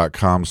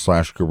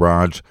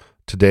BetterHelp.com/garage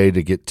today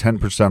to get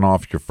 10%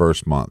 off your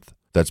first month.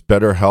 That's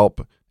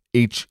BetterHelp,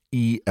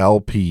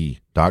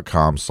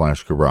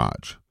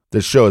 HELP.com/garage.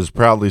 This show is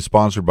proudly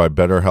sponsored by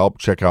BetterHelp.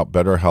 Check out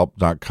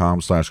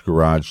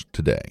BetterHelp.com/garage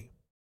today.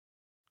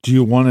 Do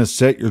you want to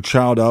set your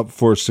child up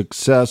for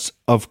success?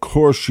 Of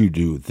course you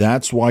do.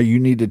 That's why you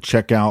need to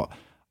check out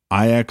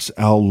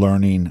IXL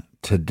Learning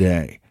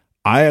today.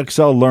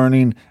 IXL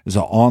Learning is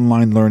an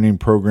online learning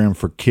program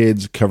for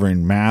kids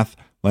covering math,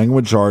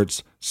 language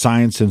arts,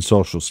 science, and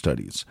social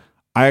studies.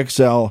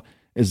 IXL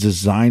is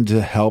designed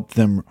to help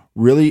them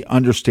really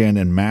understand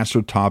and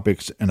master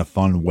topics in a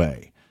fun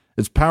way.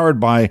 It's powered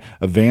by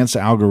advanced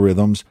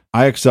algorithms.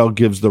 IXL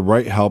gives the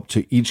right help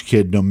to each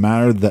kid, no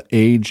matter the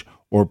age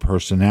or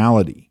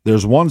personality.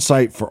 There's one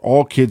site for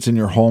all kids in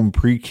your home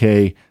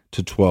pre-K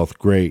to 12th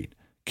grade.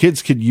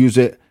 Kids could use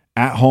it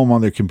at home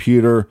on their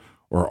computer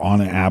or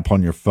on an app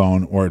on your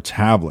phone or a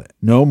tablet.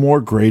 No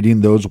more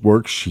grading those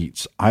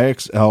worksheets.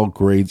 IXL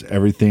grades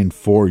everything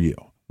for you.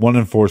 1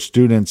 in 4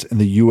 students in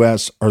the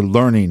U.S. are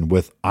learning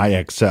with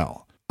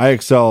IXL.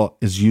 IXL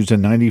is used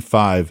in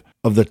 95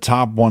 of the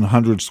top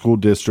 100 school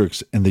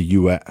districts in the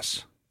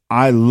U.S.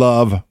 I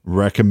love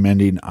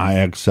recommending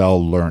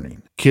IXL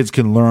Learning. Kids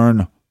can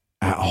learn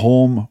at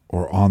home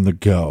or on the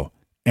go.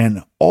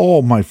 And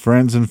all my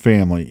friends and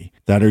family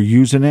that are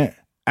using it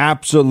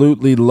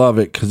absolutely love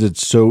it because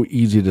it's so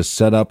easy to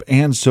set up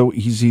and so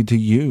easy to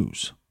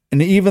use.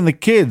 And even the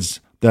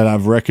kids that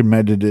I've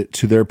recommended it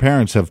to their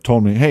parents have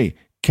told me, hey,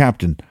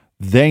 Captain,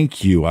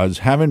 thank you. I was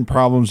having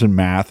problems in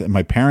math and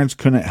my parents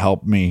couldn't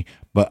help me,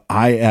 but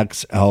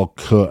IXL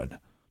could.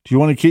 Do you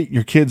want to get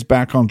your kids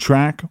back on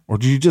track, or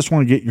do you just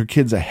want to get your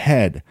kids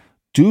ahead?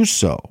 Do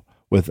so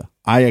with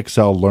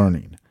IXL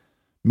Learning.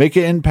 Make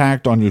an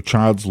impact on your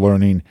child's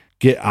learning.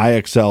 Get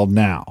IXL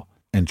now.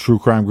 And True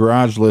Crime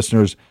Garage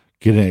listeners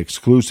get an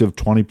exclusive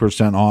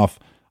 20% off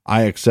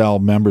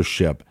IXL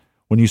membership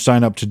when you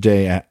sign up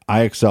today at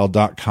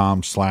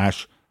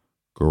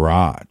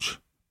IXL.com/garage.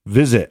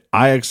 Visit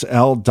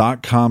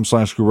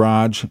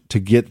IXL.com/garage to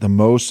get the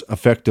most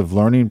effective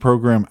learning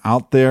program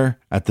out there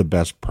at the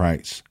best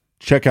price.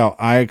 Check out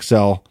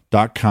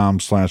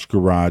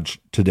IXL.com/garage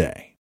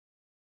today.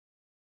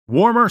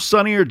 Warmer,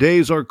 sunnier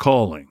days are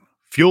calling.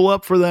 Fuel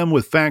up for them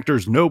with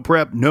Factor's no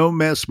prep, no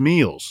mess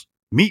meals.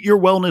 Meet your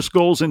wellness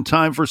goals in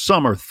time for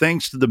summer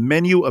thanks to the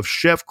menu of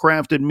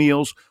chef-crafted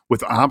meals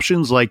with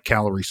options like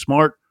Calorie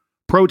Smart,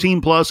 Protein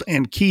Plus,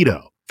 and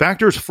Keto.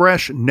 Factor's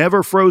fresh,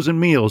 never frozen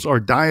meals are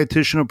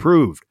dietitian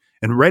approved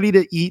and ready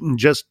to eat in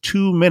just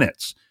 2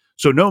 minutes.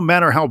 So no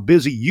matter how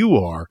busy you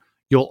are,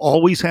 you'll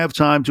always have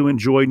time to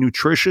enjoy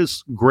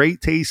nutritious, great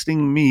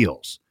tasting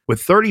meals.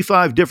 With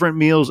 35 different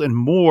meals and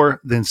more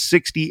than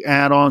 60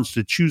 add-ons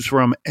to choose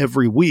from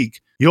every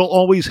week, you'll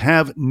always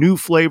have new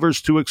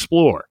flavors to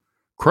explore.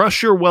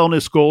 Crush your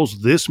wellness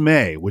goals this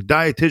May with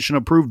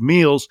dietitian-approved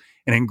meals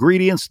and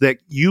ingredients that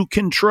you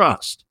can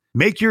trust.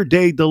 Make your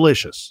day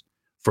delicious,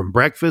 from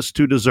breakfast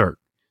to dessert.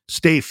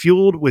 Stay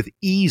fueled with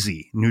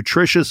easy,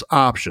 nutritious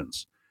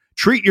options.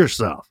 Treat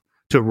yourself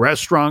to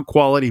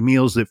restaurant-quality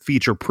meals that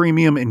feature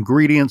premium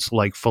ingredients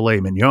like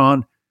filet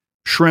mignon,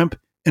 shrimp,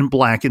 and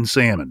blackened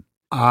salmon.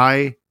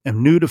 I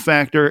am new to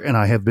Factor, and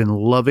I have been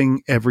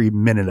loving every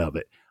minute of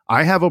it.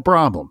 I have a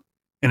problem,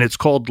 and it's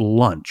called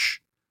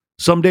lunch.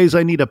 Some days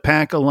I need to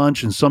pack a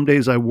lunch, and some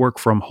days I work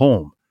from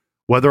home.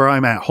 Whether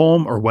I'm at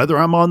home or whether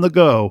I'm on the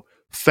go,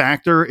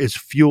 Factor is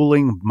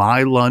fueling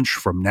my lunch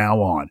from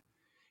now on.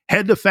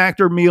 Head to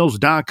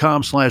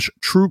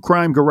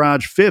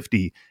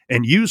factormeals.com/truecrimegarage50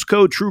 and use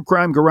code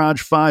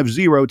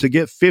truecrimegarage50 to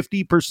get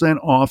 50%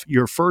 off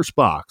your first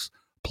box,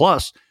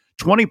 plus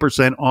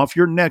 20% off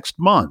your next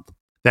month.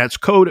 That's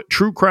code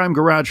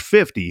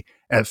truecrimegarage50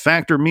 at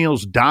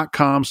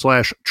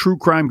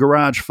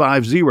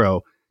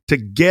factormeals.com/truecrimegarage50 to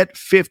get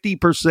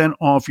 50%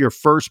 off your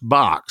first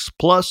box,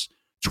 plus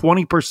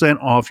 20%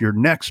 off your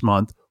next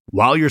month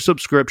while your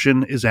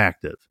subscription is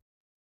active.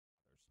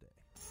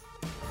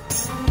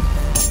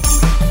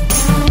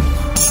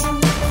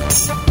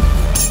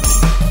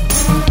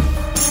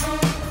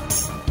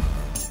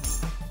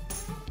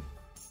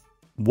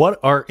 What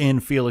are in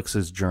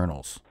Felix's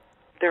journals?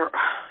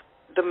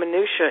 The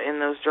minutia in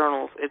those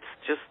journals, it's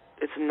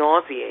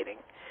nauseating.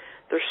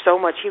 There's so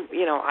much.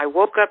 I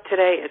woke up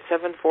today at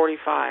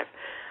 7:45.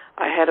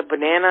 I had a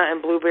banana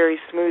and blueberry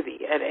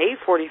smoothie. At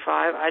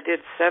 8:45, I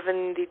did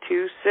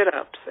 72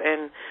 sit-ups,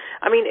 and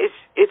I mean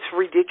it's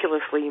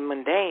ridiculously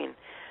mundane.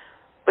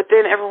 But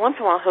then every once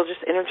in a while, he'll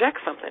just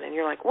interject something, and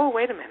you're like, "Whoa,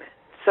 wait a minute."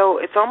 So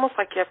it's almost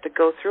like you have to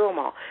go through them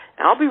all.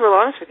 And I'll be real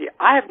honest with you,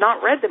 I have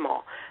not read them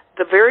all.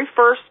 The very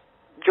first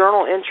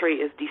journal entry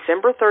is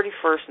December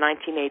 31st,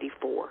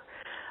 1984.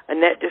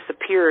 Annette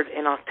disappeared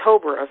in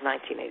October of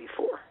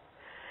 1984.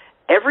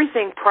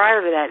 Everything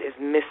prior to that is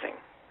missing.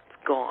 It's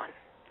gone.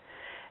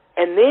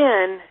 And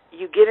then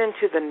you get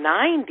into the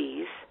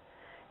 90s,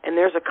 and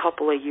there's a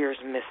couple of years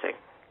missing.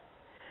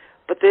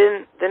 But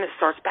then it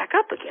starts back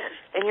up again,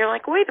 and you're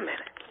like, wait a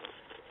minute.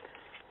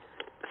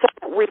 So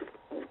we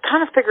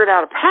kind of figured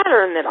out a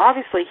pattern that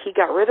obviously he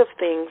got rid of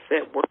things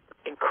that were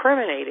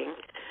incriminating.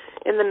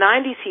 In the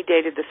 90s, he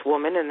dated this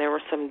woman, and there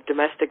was some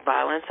domestic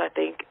violence, I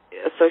think,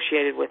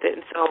 associated with it.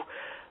 And so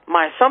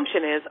my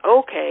assumption is,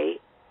 okay,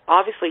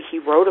 obviously he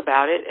wrote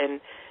about it,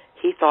 and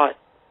he thought,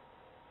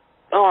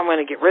 oh, I'm going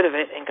to get rid of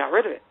it, and got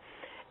rid of it.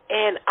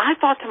 And I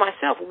thought to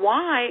myself,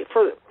 why,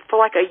 for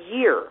like a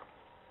year,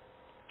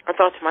 I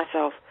thought to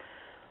myself,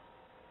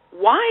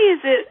 why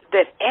is it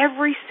that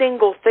every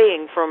single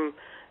thing from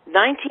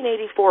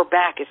 1984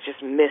 back is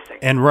just missing?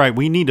 And right,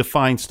 we need to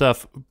find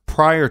stuff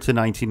prior to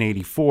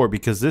 1984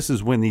 because this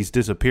is when these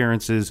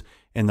disappearances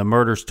and the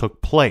murders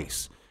took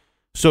place.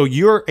 So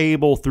you're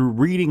able, through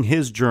reading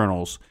his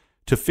journals,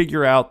 to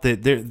figure out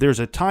that there's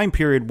a time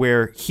period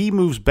where he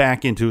moves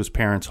back into his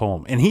parents'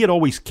 home. And he had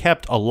always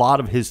kept a lot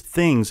of his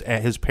things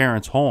at his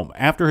parents' home.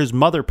 After his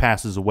mother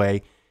passes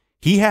away,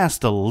 he has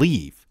to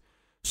leave.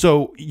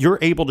 So you're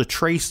able to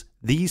trace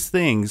these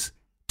things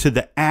to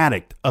the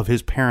attic of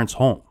his parents'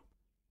 home.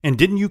 And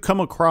didn't you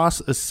come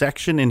across a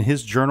section in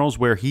his journals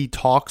where he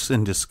talks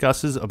and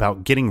discusses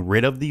about getting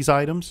rid of these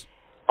items?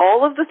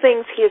 All of the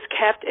things he has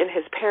kept in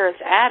his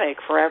parents'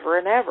 attic forever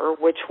and ever,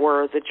 which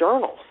were the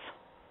journals.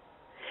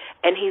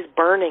 And he's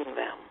burning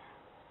them.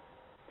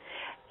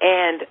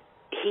 And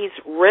he's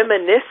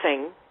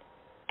reminiscing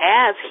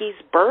as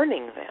he's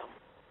burning them.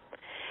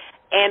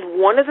 And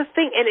one of the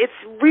things, and it's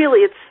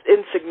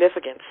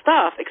insignificant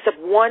stuff, except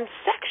one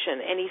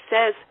section, and he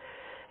says,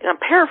 and I'm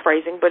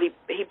paraphrasing, but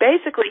he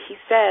basically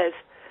says,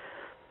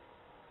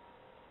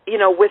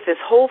 with this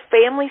whole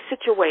family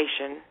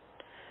situation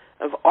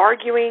of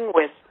arguing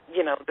with,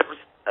 there was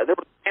a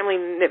family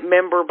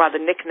member by the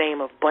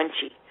nickname of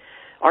Bunchy,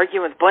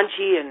 arguing with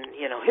Bunchy and,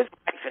 his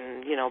wife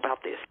and,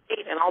 about the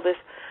estate and all this.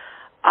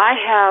 I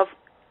have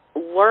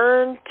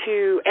learned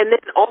to, and then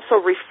also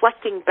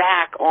reflecting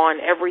back on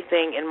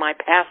everything in my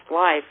past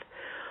life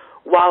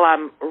while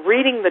I'm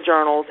reading the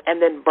journals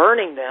and then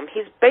burning them.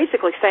 He's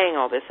basically saying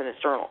all this in his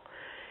journal.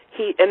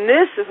 And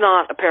this is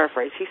not a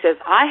paraphrase. He says,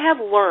 I have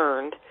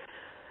learned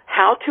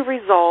how to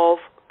resolve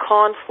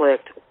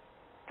conflict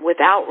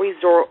without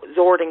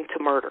resorting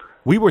to murder.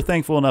 We were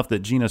thankful enough that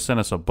Gina sent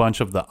us a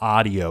bunch of the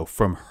audio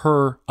from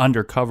her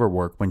undercover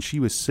work when she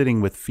was sitting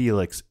with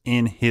Felix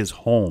in his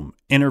home,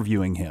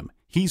 interviewing him.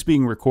 He's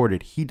being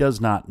recorded. He does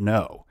not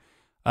know.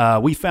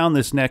 We found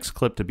this next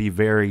clip to be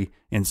very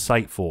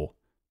insightful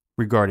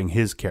regarding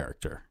his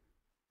character.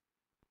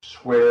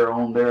 Swear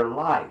on their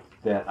life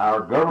that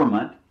our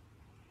government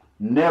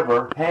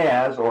never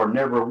has or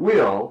never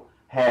will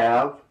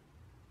have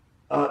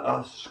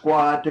a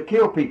squad to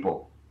kill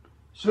people.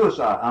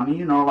 Suicide,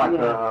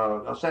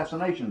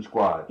 assassination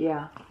squad.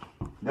 Yeah.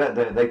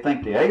 They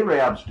think the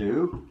Arabs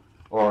do,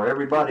 or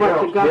everybody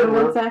else. The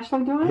government's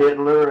actually doing it?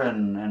 Hitler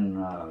and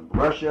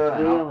Russia.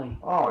 And really?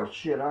 Oh,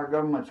 shit, our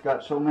government's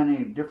got so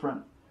many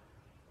different,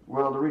 the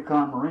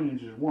Recon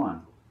Marines is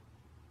one.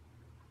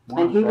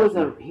 And he was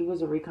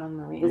a Recon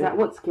Marine. Is that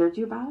what scared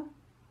you about him?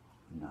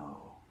 No.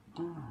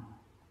 Oh.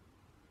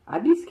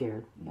 I'd be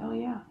scared. Hell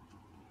yeah.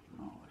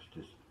 No, it's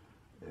just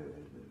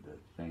the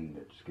thing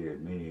that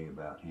scared me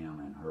about him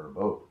and her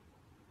both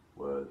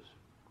was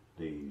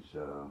these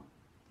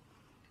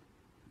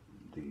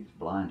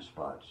blind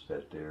spots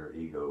that their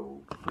ego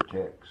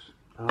protects.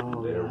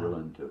 Oh, They're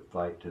willing to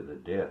fight to the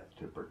death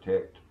to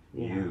protect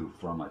you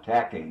from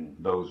attacking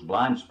those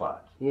blind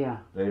spots. Yeah.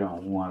 They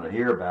don't want to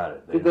hear about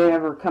it. Did they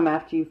ever come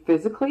after you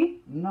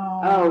physically?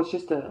 No. Oh, it's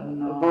just a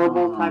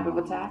verbal type of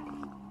attack?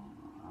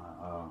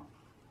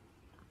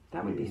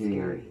 That would be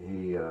scary.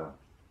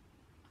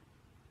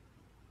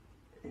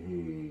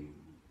 He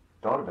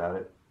thought about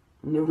it.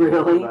 Really? He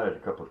thought about it a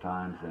couple of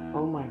times, and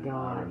oh my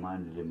God! I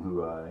reminded him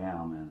who I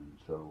am, and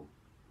so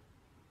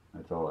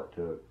that's all it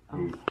took.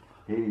 Oh.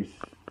 He's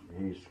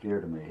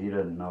scared of me. He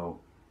doesn't know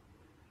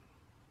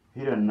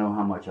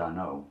how much I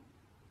know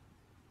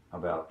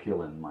about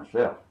killing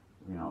myself.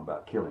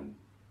 About killing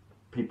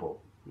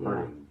people,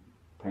 hurting,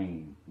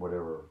 pain,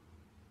 whatever,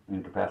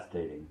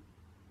 incapacitating.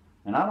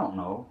 And I don't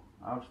know.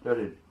 I've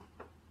studied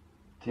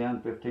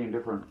 10, 15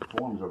 different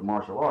forms of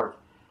martial arts.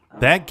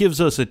 That gives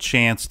us a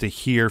chance to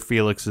hear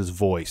Felix's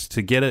voice,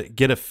 to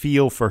get a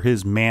feel for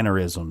his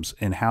mannerisms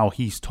and how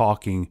he's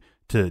talking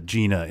to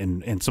Gina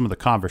and some of the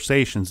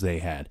conversations they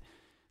had.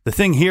 The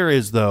thing here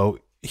is, though,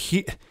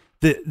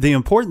 the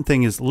important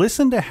thing is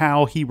listen to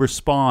how he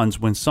responds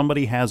when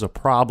somebody has a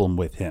problem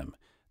with him.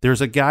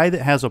 There's a guy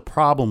that has a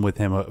problem with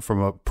him from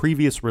a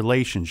previous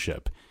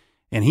relationship,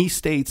 and he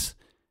states,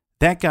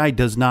 that guy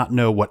does not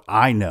know what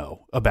I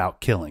know about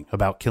killing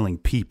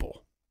people.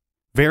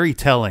 Very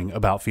telling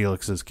about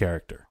Felix's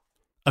character.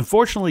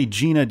 Unfortunately,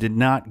 Gina did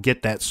not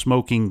get that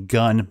smoking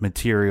gun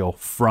material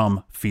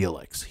from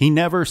Felix. He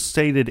never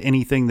stated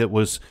anything that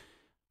was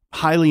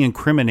highly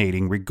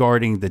incriminating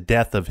regarding the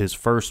death of his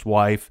first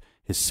wife,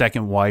 his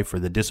second wife, or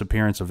the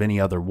disappearance of any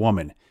other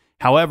woman.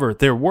 However,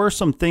 there were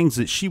some things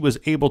that she was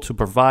able to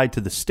provide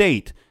to the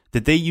state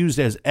that they used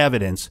as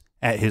evidence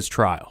at his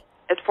trial.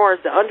 As far as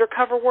the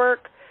undercover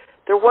work,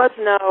 there was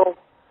no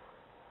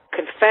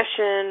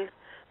confession,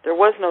 there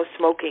was no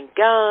smoking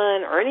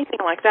gun or anything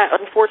like that,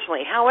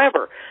 unfortunately.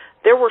 However,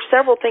 there were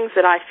several things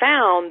that I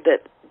found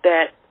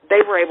that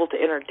they were able to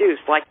introduce,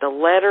 like the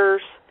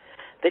letters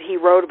that he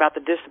wrote about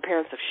the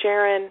disappearance of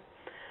Sharon,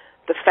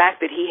 the fact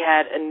that he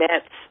had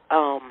Annette's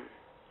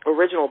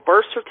original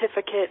birth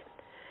certificate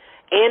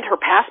and her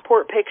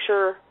passport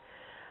picture,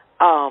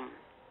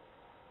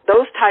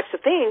 those types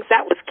of things.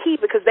 That was key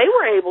because they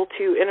were able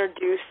to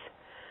introduce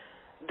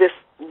this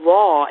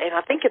law, and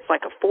I think it's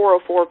like a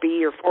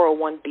 404B or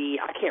 401B,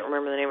 I can't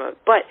remember the name of it,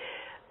 but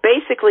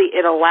basically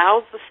it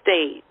allows the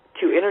state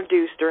to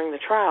introduce during the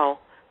trial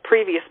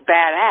previous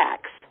bad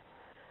acts,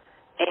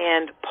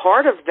 and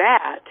part of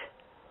that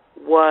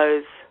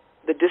was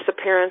the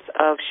disappearance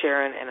of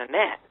Sharon and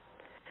Annette,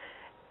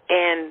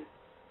 and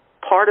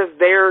part of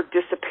their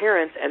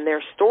disappearance and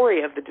their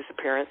story of the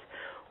disappearance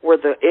were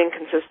the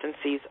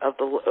inconsistencies of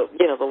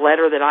the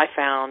letter that I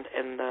found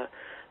and the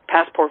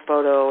passport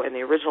photo and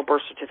the original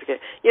birth certificate.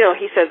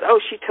 He says,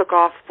 she took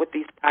off with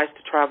these guys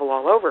to travel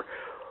all over.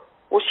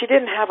 Well, she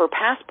didn't have her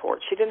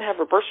passport. She didn't have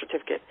her birth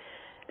certificate.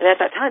 And at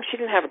that time, she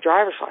didn't have a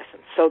driver's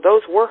license. So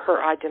those were her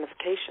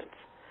identifications.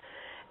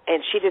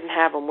 And she didn't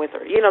have them with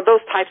her.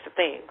 Those types of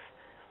things.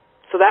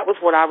 So that was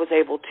what I was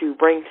able to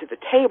bring to the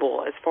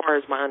table as far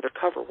as my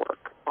undercover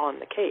work on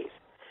the case.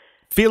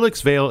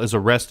 Felix Vale is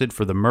arrested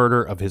for the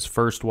murder of his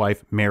first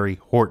wife, Mary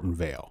Horton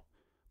Vale.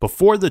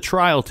 Before the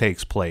trial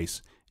takes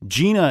place,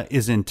 Gina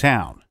is in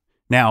town.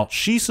 Now,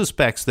 she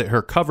suspects that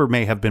her cover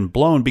may have been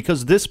blown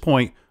because at this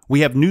point, We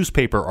have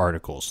newspaper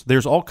articles.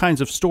 There's all kinds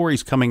of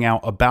stories coming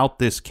out about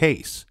this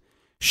case.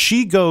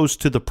 She goes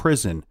to the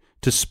prison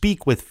to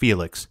speak with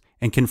Felix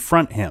and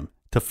confront him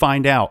to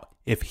find out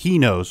if he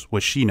knows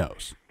what she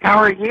knows. How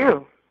are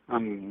you?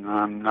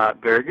 I'm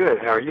not very good.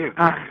 How are you?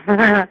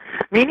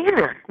 Me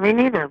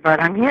neither.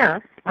 But I'm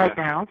here right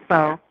now.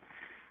 So,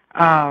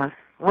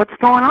 what's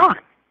going on?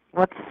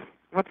 What's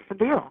the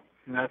deal?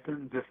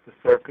 Nothing. Just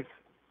a circus.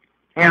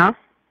 Yeah.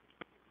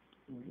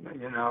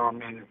 You know, I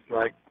mean, it's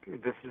like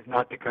this is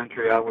not the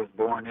country I was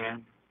born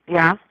in.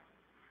 Yeah.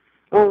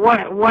 Well,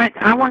 what?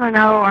 I want to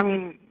know. I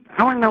mean,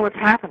 I want to know what's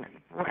happening.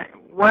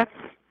 What's?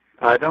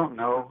 I don't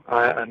know.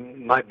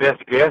 My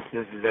best guess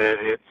is that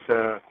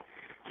it's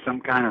some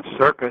kind of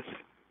circus,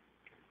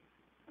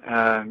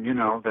 you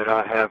know, that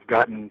I have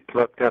gotten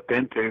plucked up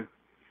into.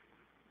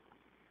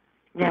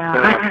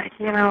 Yeah,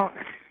 you know.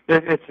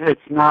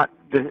 It's not.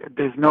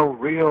 There's no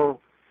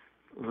real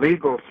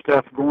legal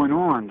stuff going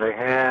on.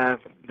 They're.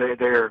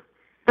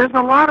 There's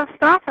a lot of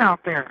stuff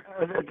out there.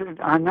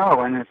 I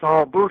know, and it's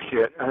all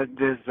bullshit.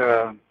 There's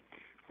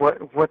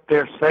what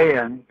they're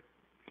saying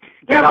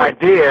that I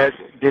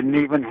didn't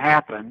even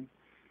happen.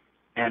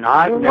 And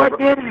what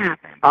did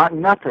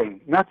happen?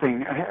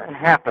 Nothing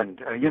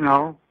happened. You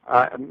know,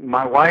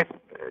 my wife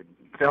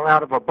fell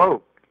out of a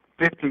boat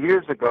 50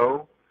 years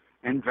ago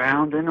and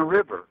drowned in a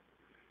river,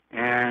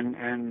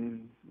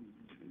 and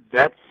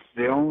that's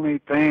the only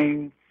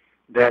thing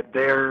that's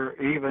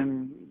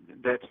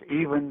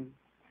even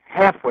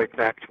halfway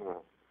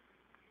factual.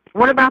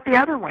 What about the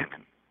other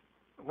women?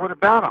 What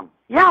about them?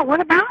 Yeah,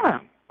 what about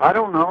them? I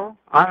don't know.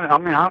 I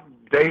mean, I've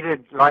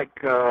dated like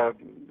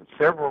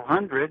several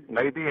hundred,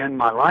 maybe in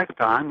my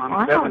lifetime.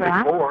 I'm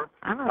 74.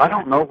 I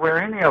don't know where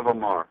any of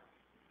them are.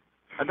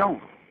 I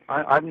don't.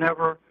 I've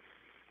never.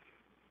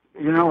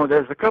 You know,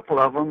 there's a couple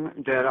of them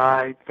that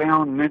I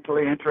found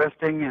mentally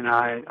interesting, and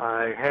I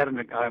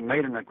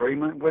made an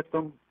agreement with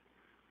them.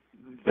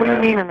 What do you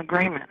mean an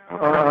agreement?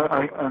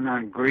 An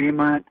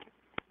agreement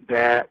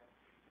that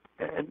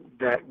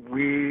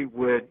we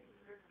would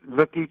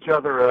look each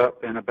other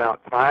up in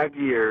about 5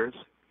 years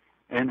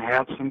and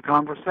have some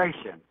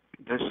conversation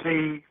to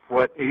see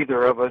what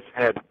either of us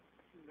had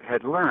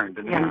learned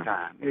in the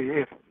meantime.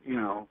 If you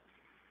know,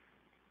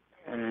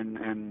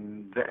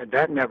 and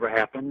that never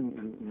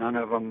happened. None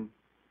of them.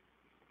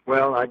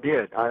 Well, I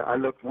did. I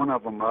looked one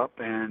of them up,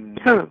 and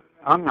who?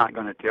 I'm not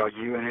going to tell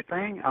you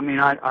anything. I mean,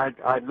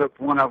 I looked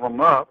one of them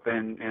up,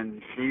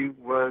 and she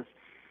was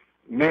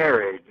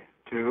married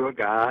to a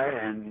guy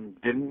and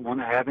didn't want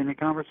to have any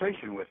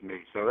conversation with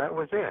me. So that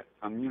was it.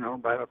 You know,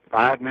 about a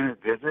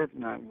 5-minute visit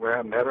where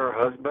I met her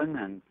husband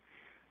and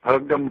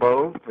hugged them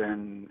both.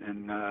 And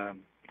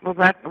was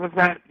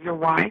that your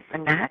wife,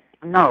 Annette?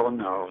 No,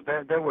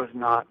 there was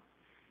not.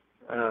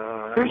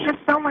 There's just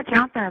so much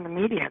out there in the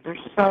media. There's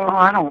so. Oh,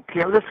 I don't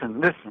care.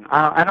 Listen.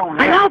 I don't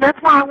have. I know. That's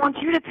why I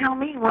want you to tell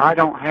me. I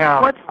don't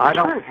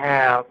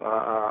have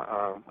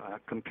a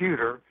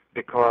computer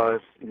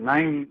because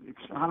I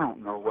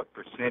don't know what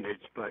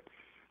percentage, but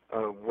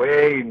a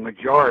way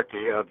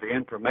majority of the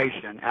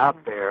information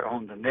out there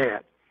on the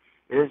net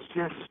is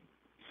just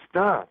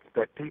stuff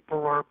that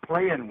people are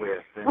playing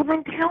with. Well,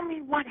 then tell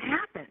me what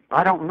happened.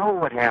 I don't know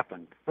what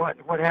happened.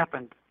 What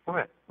happened?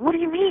 What? What do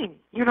you mean?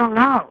 You don't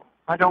know?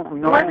 I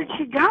don't know. Where did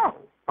she go?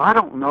 I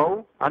don't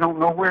know. I don't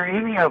know where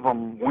any of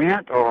them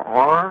went or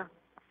are.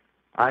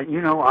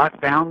 I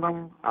found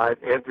them.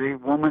 Every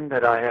woman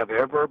that I have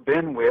ever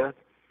been with,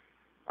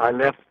 I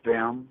left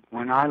them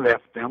when I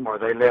left them, or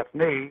they left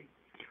me.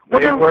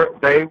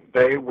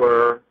 They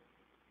were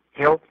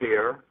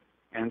healthier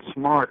and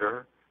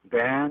smarter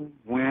than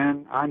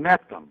when I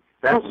met them.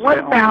 What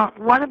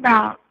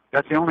about?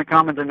 That's the only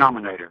common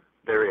denominator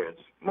there is.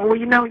 Well,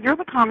 you know, you're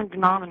the common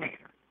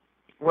denominator.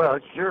 Well,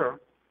 sure.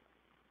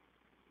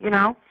 You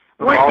know,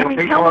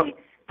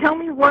 tell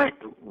me what.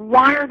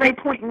 Why are they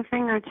pointing the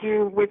finger at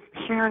you with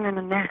Sharon and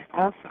Annette?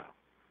 Also,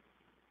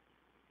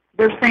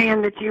 they're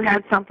saying that you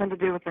had something to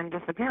do with them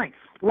disappearing.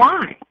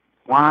 Why?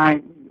 Why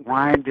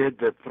did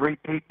the 3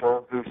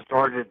 people who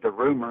started the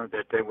rumor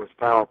that there was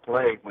foul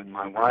play when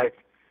my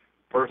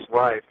first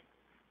wife,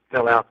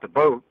 fell out the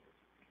boat?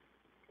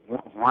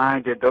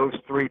 Why did those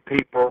 3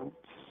 people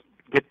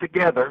get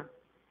together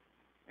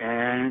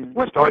and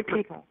what start?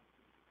 3 people?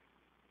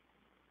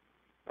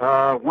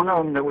 One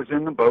of them that was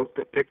in the boat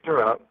that picked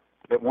her up,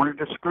 that wanted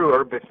to screw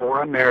her before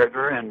I married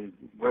her, and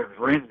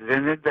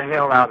resented the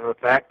hell out of the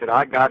fact that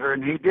I got her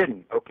and he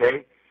didn't.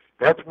 Okay,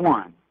 that's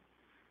one.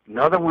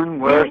 Another one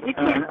was.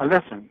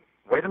 Listen,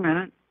 wait a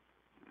minute.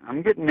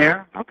 I'm getting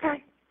there.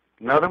 Okay.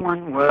 Another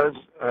one was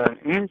an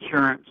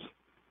insurance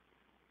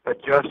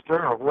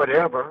adjuster or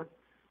whatever.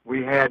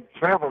 We had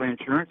travel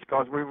insurance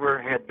because we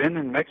had been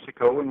in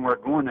Mexico and we're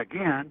going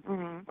again.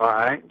 Mm-hmm. All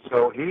right.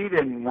 So he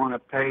didn't want to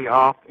pay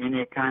off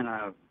any kind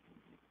of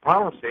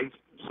policies.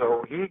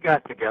 So he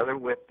got together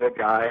with the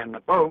guy in the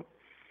boat,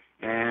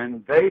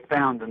 and they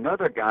found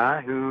another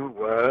guy who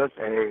was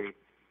a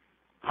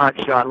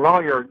hotshot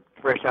lawyer,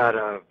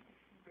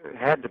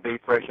 had to be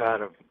fresh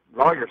out of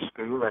lawyer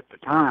school at the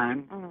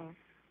time,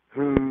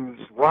 whose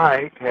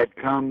wife had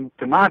come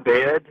to my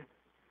bed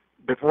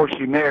before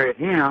she married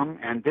him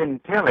and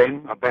didn't tell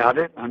him about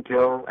it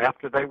until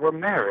after they were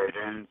married.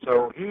 And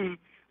so he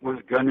was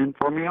gunning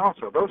for me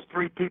also. Those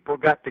three people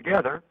got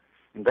together,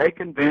 and they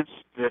convinced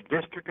the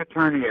district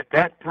attorney at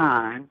that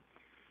time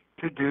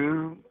to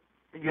do,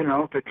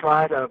 to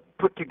try to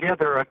put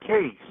together a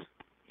case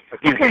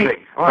against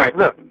me. All right,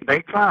 look,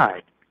 they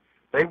tried.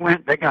 They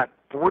got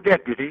 4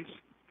 deputies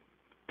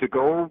to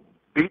go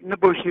beating the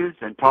bushes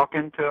and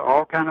talking to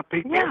all kind of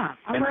people. Yeah,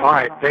 and all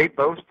right,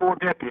 those 4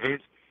 deputies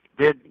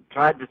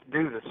tried to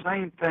do the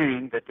same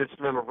thing that this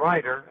little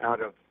writer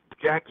out of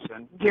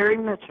Jackson, Gary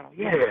Mitchell.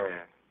 Yeah,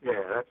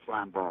 that's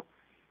Slimeball.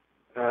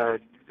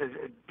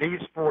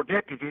 These 4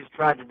 deputies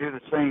tried to do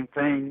the same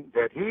thing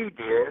that he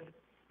did,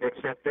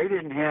 except they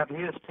didn't have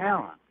his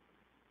talent.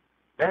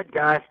 That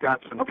guy's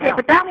got some talent.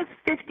 But that was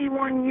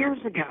 51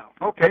 years ago.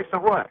 Okay, so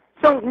what?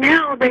 So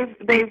now they've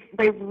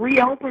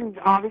reopened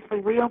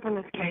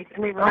this case,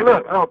 and they've.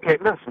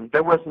 Listen,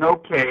 there was no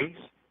case.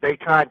 They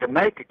tried to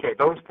make a case.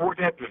 Those 4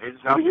 deputies.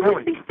 You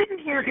wouldn't be sitting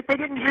here if they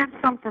didn't have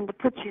something to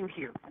put you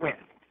here with.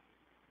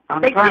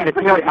 I'm trying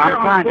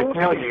to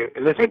tell you.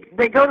 Listen,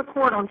 they go to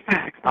court on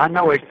facts. I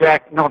know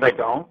exact. No, they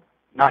don't.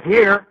 Not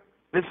here.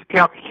 This is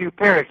Calcasieu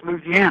Parish,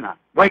 Louisiana.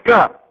 Wake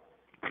up.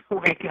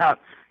 Wake up.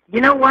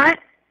 You know what?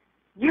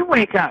 You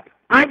wake up.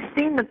 I've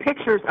seen the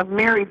pictures of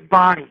Mary's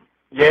body.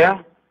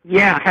 Yeah?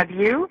 Yeah. Have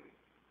you?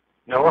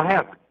 No, I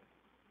haven't.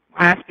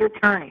 Ask your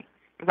attorney,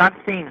 because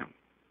I've seen them.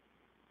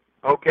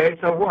 Okay,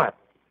 so what?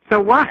 So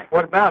what?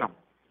 What about them?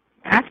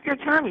 Ask your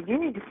attorney. You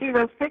need to see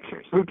those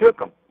pictures. Who took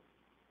them?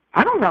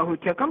 I don't know who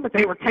took them, but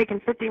they were taken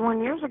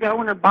 51 years ago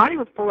when her body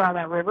was pulled out of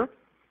that river.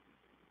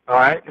 All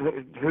right.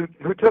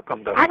 Who took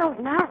them, though? I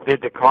don't know.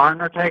 Did the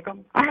coroner take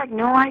them? I have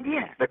no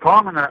idea. The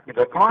coroner.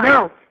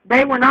 No,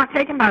 they were not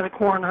taken by the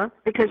coroner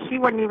because she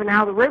wasn't even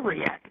out of the river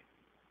yet.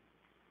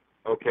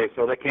 Okay,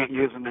 so they can't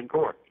use them in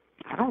court.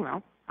 I don't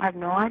know. I have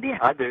no idea.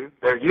 I do.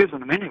 They're using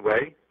them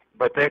anyway,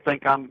 but they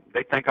think I'm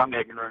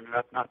ignorant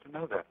enough not to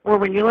know that. Well,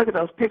 when you look at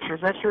those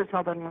pictures, that sure as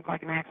hell doesn't look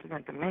like an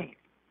accident to me.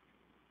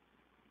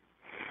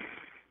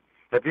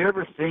 Have you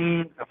ever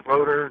seen a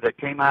floater that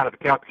came out of the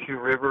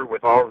Calcasieu River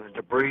with all the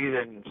debris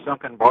and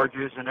sunken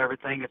barges and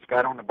everything it's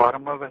got on the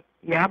bottom of it?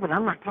 Yeah, but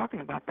I'm not talking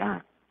about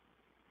that.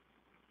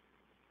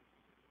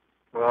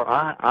 Well,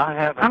 I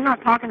haven't. I'm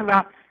not talking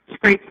about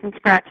scrapes and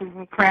scratches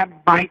and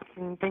crab bites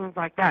and things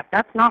like that.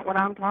 That's not what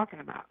I'm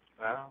talking about.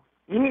 Well,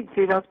 you need to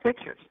see those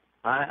pictures.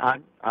 I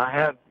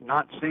have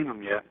not seen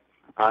them yet.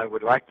 I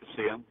would like to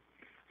see them.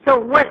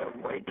 So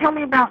tell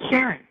me about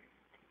Sharon.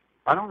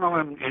 I don't know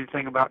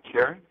anything about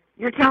Sharon.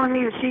 You're telling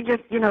me that she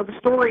just, the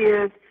story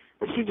is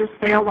that she just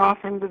sailed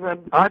off into the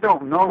I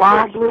don't know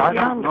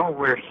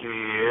where she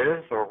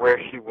is or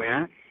where she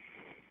went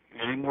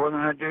any more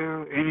than I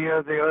do any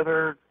of the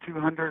other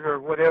 200 or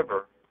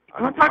whatever.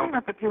 I'm not talking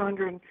about the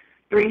 200,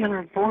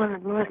 300,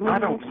 400 million. I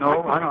don't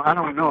know. I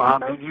don't know.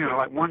 I mean,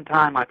 at one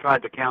time I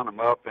tried to count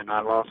them up and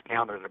I lost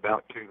count at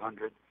about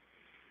 200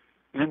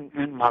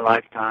 in my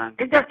lifetime.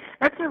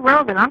 That's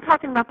irrelevant. I'm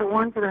talking about the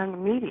ones that are in the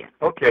media.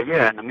 Okay,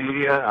 yeah, in the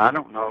media, I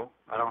don't know.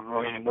 I don't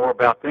know any more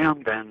about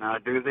them than I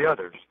do the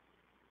others.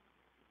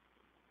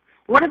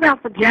 What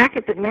about the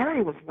jacket that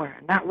Mary was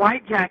wearing, that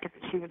white jacket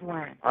that she was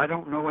wearing? I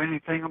don't know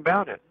anything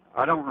about it.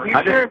 I don't. You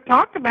sure have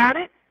talked about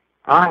it.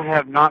 I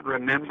have not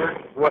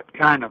remembered what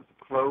kind of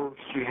clothes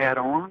she had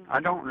on.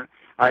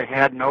 I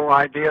had no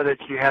idea that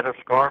she had a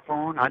scarf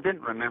on. I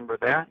didn't remember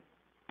that.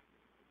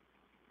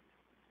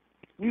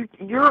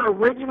 Your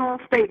original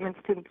statements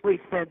to the police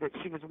said that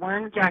she was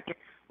wearing a jacket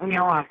when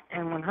y'all left,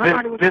 and when her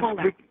body was pulled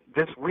out.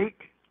 This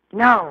week?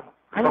 No,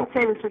 I didn't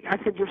say this week.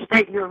 I said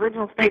your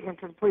original statement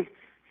to the police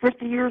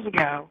 50 years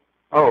ago.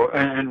 Oh,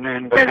 and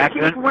the said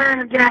accident? She was wearing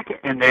a jacket.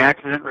 In the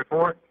accident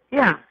report?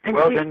 Yeah. And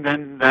well,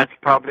 then that's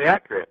probably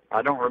accurate.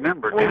 I don't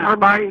remember. Well, her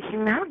body, she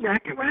didn't have a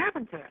jacket. What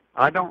happened to it?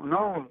 I don't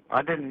know.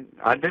 I didn't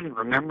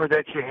remember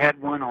that she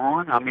had one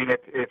on. I mean,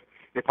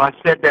 if I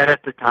said that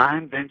at the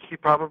time, then she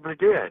probably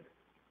did.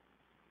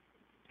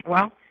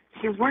 Well,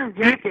 she was wearing a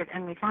jacket,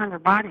 and they find her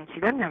body, and she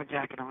doesn't have a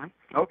jacket on.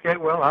 Okay,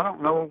 well, I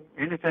don't know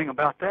anything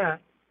about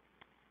that.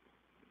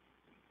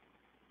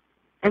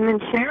 And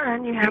then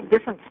Sharon, you have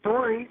different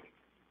stories.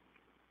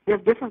 You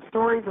have different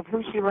stories of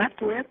who she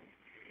left with.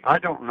 I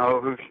don't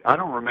know I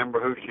don't remember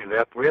who she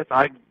left with.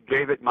 I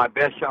gave it my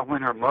best shot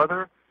when her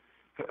mother,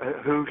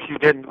 who she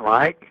didn't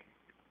like,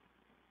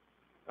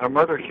 her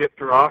mother shipped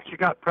her off. She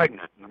got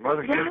pregnant. And her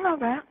mother I know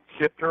that.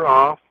 Shipped her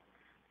off,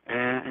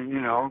 and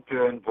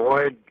to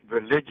avoid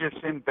religious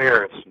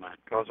embarrassment,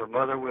 because her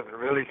mother was a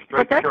really strict.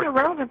 But that's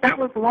irrelevant. That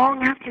was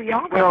long after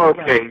y'all got Well,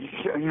 together.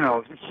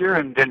 okay,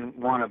 Sharon didn't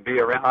want to be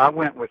around. I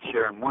went with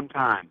Sharon one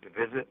time to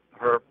visit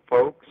her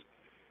folks,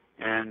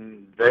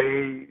 and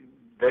they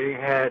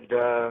had,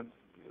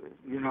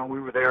 we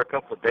were there a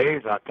couple of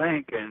days, I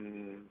think,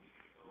 and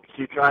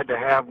she tried to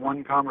have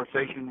one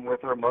conversation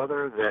with her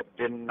mother that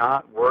did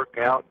not work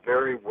out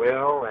very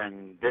well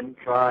and didn't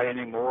try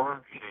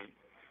anymore. She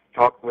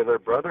talked with her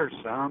brother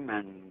some,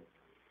 and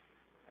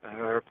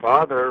Her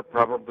father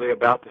probably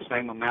about the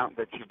same amount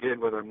that she did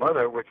with her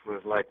mother, which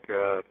was like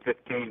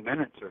 15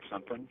 minutes or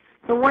something.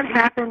 So what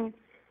happened?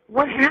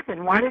 What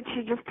happened? Why did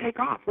she just take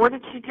off? Where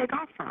did she take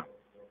off from?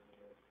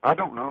 I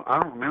don't know. I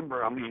don't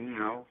remember. I mean, you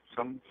know,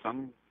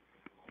 some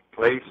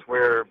place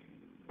where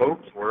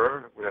boats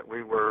were, that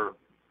we were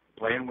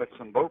playing with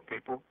some boat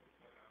people.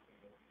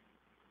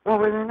 What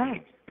were their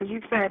names? Because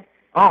you said.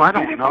 Oh, I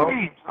don't know.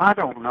 I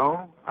don't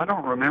know. I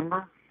don't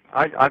remember.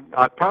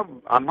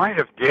 I might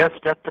have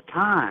guessed at the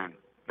time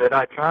that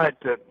I tried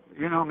to,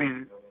 you know, I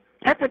mean.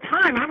 At the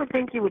time, I would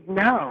think you would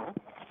know.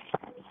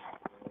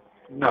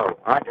 No,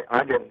 I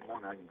didn't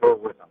want to go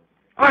with them.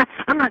 Oh,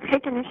 I'm not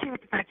taking issue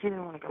with the fact you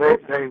didn't want to go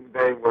with them.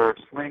 They were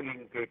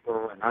swinging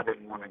people, and I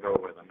didn't want to go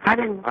with them. I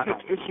didn't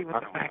take issue with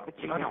the fact that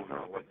you I don't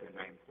know what their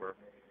names were.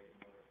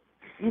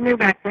 You knew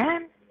back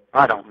then?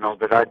 I don't know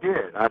that I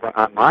did.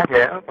 I might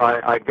have.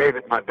 I gave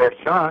it my best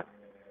shot.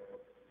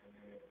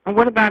 And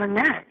what about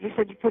Annette? You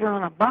said you put her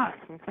on a bus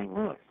in St.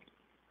 Louis.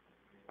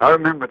 I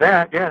remember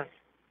that, yes.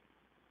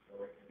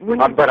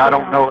 But I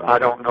don't know. I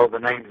don't know the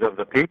names of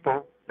the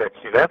people that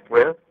she left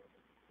with.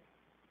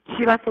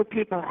 She left with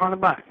people on a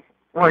bus.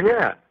 Well,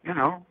 yeah, you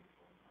know.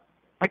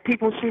 Like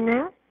people she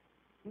knew?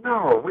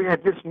 No, we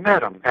had just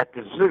met them at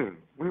the zoo.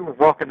 We were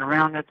walking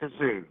around at the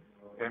zoo,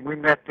 and we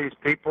met these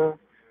people.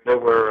 There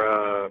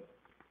were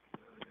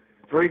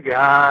three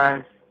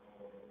guys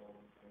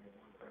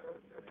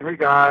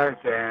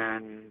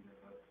and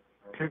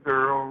two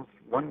girls.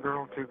 One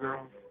girl, two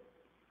girls.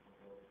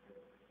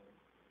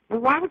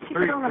 Well, why would she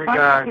put on a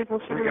bus with people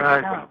she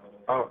didn't know?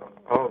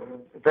 Oh,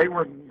 they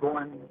were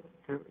going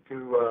to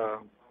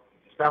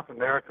South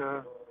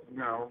America. You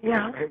know,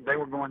 yeah. They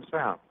were going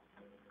south.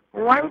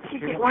 Well, why would she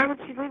leave with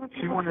people?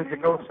 She wanted to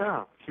go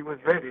south. She was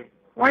ready.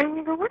 Why didn't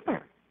you go with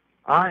her?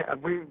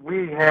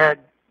 We had,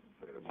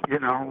 you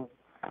know,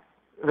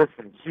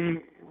 listen.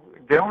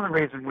 The only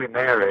reason we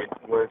married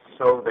was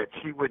so that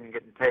she wouldn't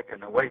get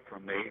taken away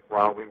from me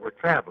while we were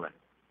traveling.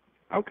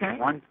 Okay.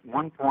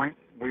 One point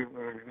we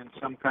were in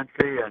some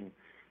country, and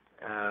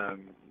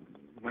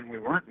when we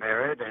weren't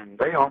married, and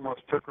they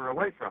almost took her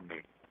away from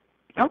me.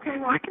 Okay,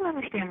 well I can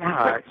understand that.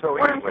 All right, so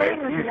what anyway,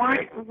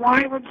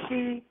 I'm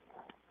saying is,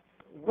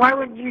 why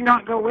would you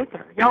not go with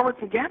her? Y'all were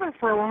together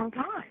for a long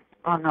time.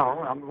 Oh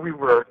no, we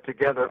were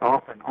together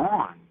off and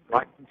on,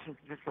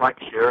 just like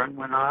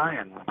Sharon and I,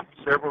 and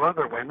several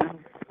other women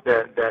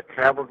that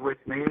traveled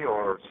with me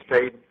or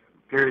stayed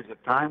periods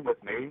of time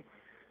with me.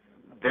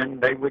 Then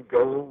they would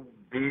go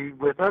be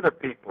with other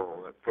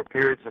people for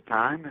periods of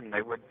time, and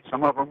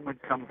some of them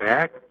would come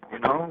back, you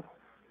know.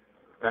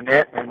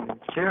 Annette and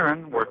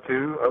Sharon were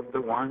two of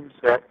the ones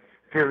that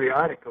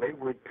periodically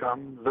would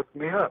come look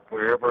me up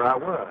wherever I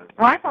was.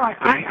 Well, I thought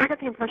I got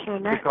the impression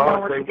Annette and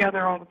y'all were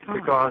together all the time.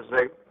 Because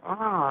they,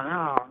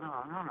 no.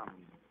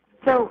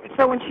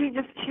 So when she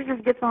just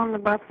gets on the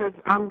bus and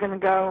says, I'm going to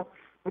go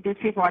with these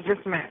people I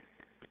just met.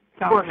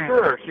 Well,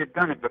 sure, she'd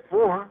done it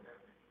before.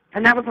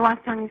 And that was the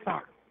last time you saw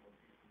her?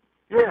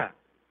 Yeah.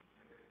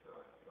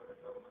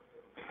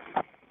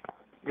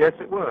 Yes,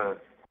 it was.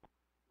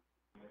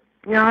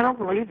 Yeah, I don't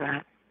believe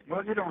that.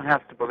 Well, you don't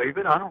have to believe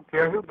it. I don't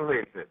care who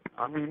believes it.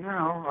 I mean, you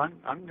know,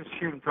 I'm just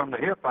shooting from the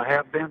hip. I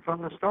have been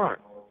from the start.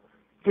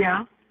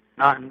 Yeah.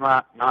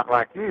 Not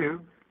like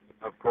you,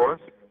 of course.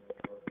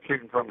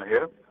 Shooting from the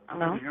hip.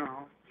 No. You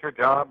know, it's your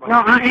job.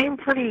 No, I aim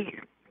pretty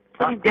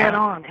dead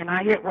on, and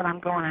I hit what I'm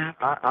going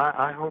after.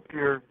 I hope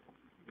you're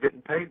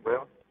getting paid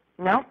well.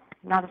 Nope,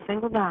 not a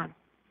single dime.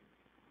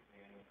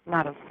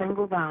 Not a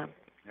single dime.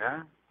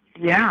 Yeah?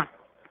 Yeah.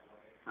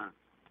 Huh.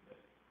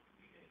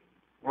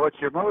 What's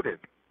your motive?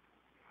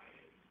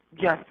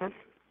 Justice.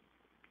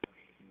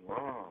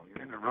 Whoa,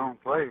 you're in the wrong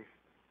place.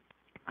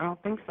 I don't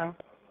think so.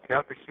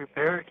 Calcasieu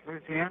Parish,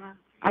 Louisiana?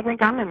 I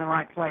think I'm in the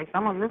right place.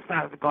 I'm on this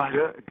side of the glass.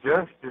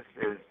 Justice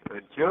is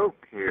a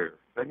joke here.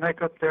 They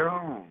make up their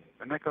own.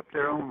 They make up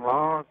their own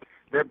laws.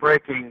 They're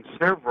breaking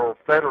several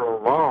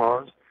federal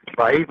laws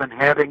by even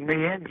having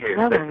me in here.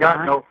 No,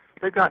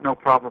 they've got no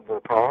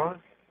probable cause.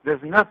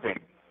 There's nothing.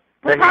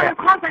 Probable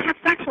cause, they have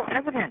sexual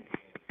evidence,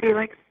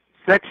 Felix.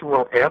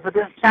 Sexual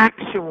evidence?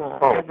 Factual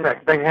evidence.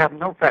 They have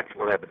no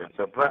factual evidence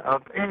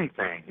of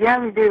anything. Yeah,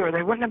 they do, or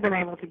they wouldn't have been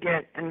able to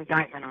get an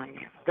indictment on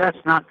you. That's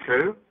not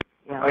true.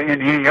 Yeah.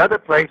 In any other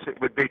place it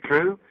would be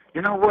true.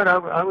 You know what? I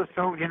was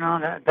told, you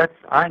know,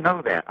 I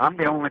know that. I'm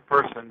the only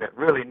person that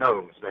really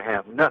knows they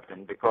have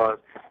nothing, because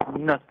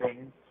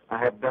nothing, I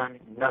have done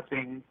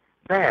nothing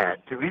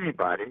bad to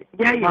anybody.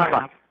 Yeah, you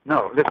have.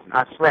 No, listen,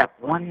 I slapped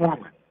one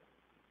woman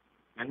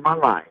in my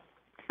life.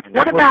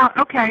 What about,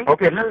 okay.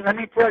 Okay, let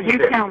me tell you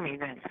this. You tell me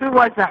then. Who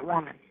was that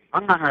woman?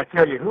 I'm not going to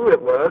tell you who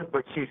it was,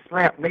 but she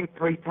slapped me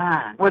 3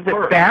 times. Was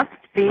it Beth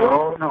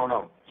Fields?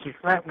 No. She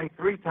slapped me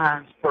 3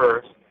 times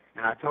first,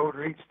 and I told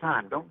her each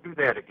time, don't do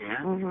that again.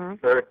 Mm-hmm.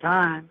 Third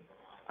time,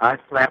 I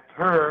slapped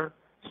her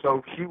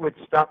so she would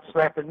stop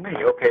slapping me.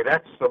 Okay,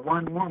 that's the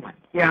one woman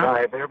that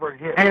I have ever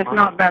hit. And it's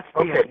not Beth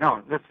Fields. Okay,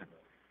 no, listen.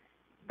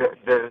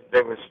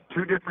 There was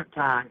 2 different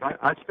times.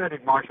 I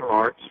studied martial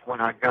arts when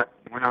I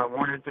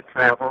wanted to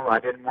travel. I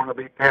didn't want to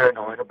be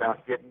paranoid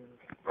about getting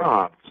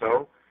robbed.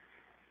 So,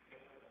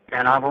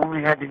 and I've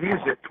only had to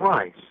use it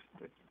twice.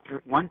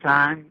 One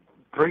time,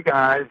 3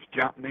 guys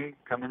jumped me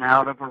coming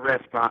out of a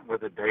restaurant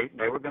with a date, and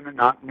they were going to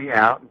knock me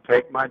out and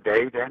take my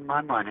date and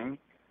my money.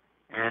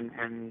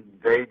 And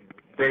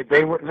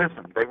they were,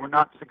 listen, they were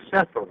not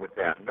successful with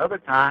that. Another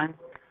time,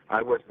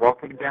 I was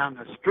walking down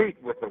the street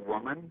with a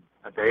woman,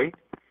 a date,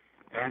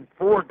 and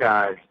 4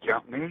 guys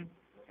jumped me,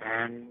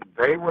 and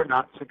they were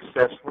not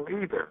successful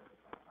either.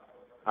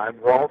 I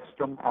waltzed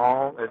them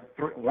all, and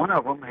one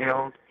of them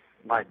held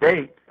my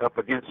date up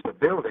against a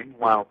building,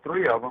 while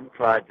 3 of them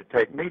tried to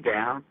take me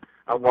down.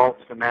 I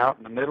waltzed them out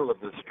in the middle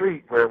of the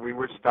street where we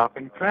were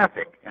stopping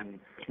traffic. And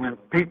when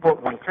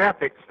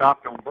traffic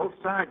stopped on both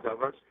sides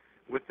of us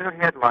with their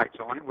headlights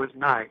on, it was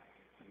night,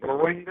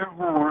 blowing their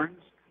horns,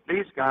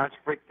 these guys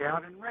freaked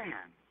out and ran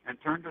and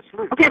turned us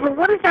loose. Okay, but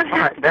what does that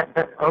have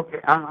to... Okay,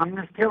 I'm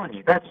just telling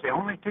you, that's the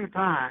only 2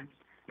 times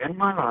in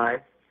my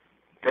life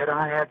that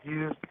I have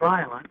used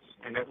violence,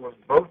 and it was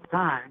both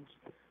times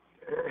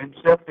in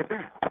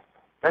self-defense.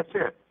 That's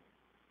it.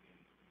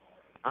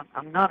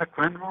 I'm not a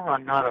criminal.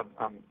 I'm not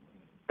a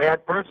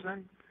bad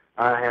person.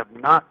 I have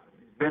not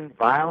been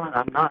violent.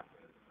 I'm not...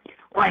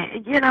 Well,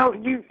 you know,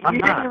 you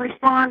didn't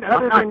respond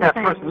other than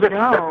saying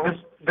no.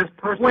 This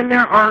person... When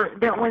there are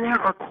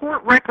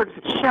court records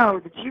that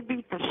show that you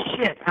beat the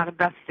shit out of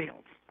Beth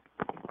Fields.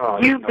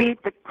 You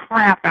beat the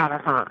crap out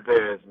of her.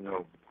 There's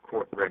no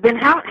court record. Then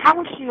how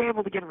was she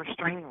able to get a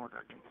restraining order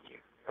against you?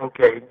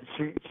 Okay,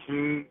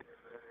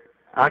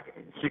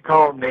 she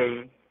called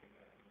me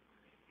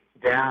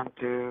down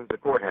to the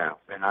courthouse,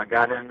 and I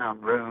got in a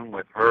room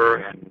with her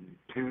and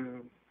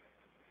two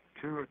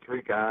or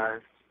three guys,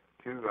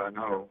 2 I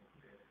know,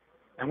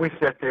 and we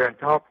sat there and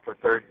talked for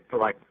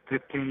like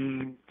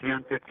 15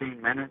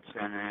 minutes,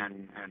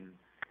 and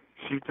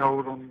she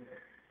told them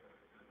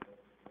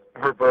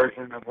her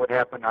version of what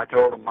happened. I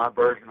told them my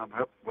version of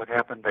what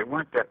happened. They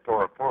weren't that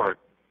far apart.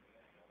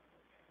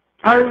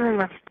 Other than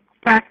the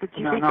fact that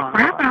you beat the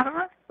crap out of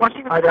her? Was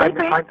she that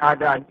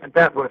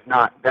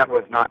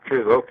was not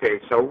true. Okay,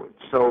 so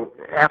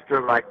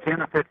after like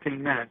 10 or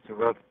 15 minutes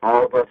of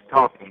all of us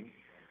talking,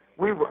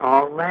 we were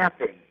all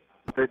laughing.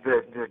 The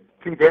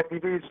 2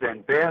 deputies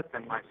and Beth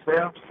and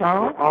myself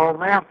were all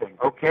laughing.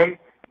 Okay,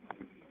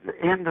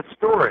 end the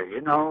story.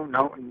 You know,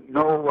 no,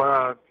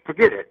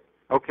 forget it.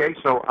 Okay,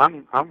 so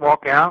I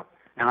walk out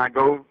and I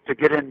go to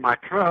get in my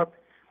truck.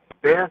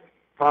 Beth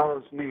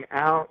follows me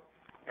out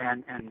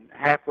and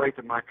halfway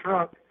to my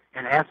truck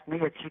and asks me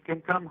if she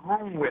can come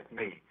home with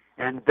me,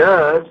 and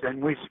does,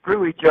 and we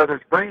screw each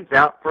other's brains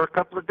out for a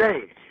couple of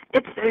days.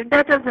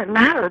 That doesn't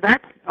matter.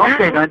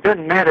 Okay, now it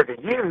doesn't matter to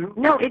you.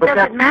 No, it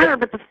doesn't matter,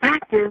 but the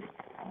fact is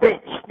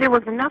that there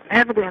was enough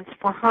evidence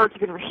for her to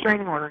get a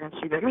restraining order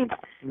against you. That means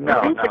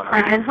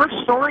and her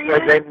story is...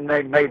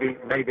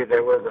 Maybe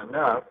there was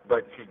enough,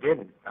 but she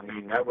didn't. I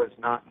mean, that was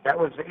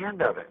the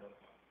end of it.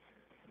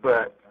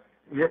 But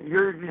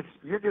you're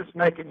just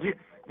making...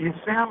 You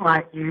sound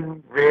like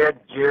you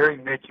read Jerry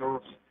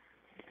Mitchell's...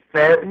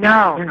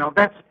 No. You know,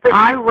 that's fiction.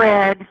 I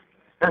read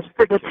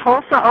the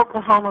Tulsa,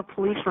 Oklahoma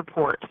police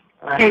report,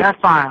 case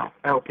file.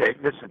 Okay,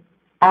 listen.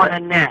 On a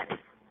net.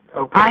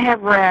 Okay. I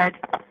have read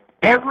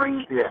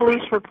every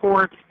police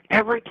report,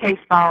 every case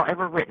file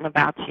ever written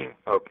about you.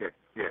 Okay,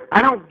 yeah.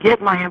 I don't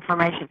get my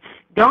information.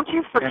 Don't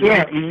you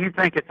forget... And you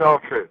think it's all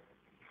true?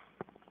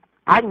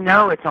 I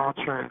know it's all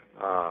true.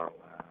 Oh, wow.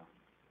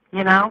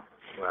 You know?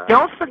 Wow.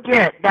 Don't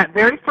forget, that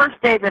very first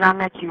day that I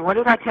met you, what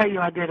did I tell you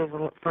I did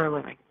for a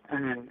living?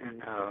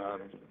 And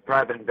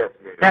private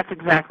investigator. That's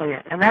exactly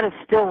it. And that is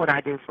still what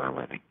I do for a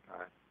living.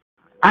 Right.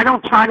 I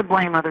don't try to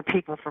blame other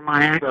people for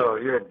my actions. So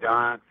you're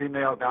a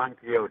female Don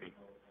Quixote.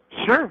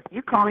 Sure.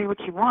 You call me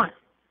what you want.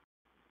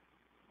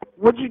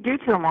 What did you do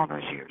to him all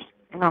those years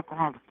in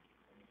Oklahoma?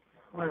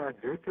 What did I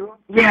do to him?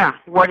 Yeah,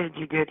 what did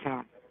you do to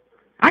him?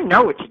 I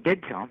know what you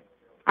did to him.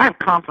 I have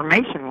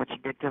confirmation what you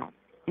did to him.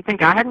 You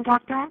think I hadn't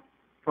talked to him?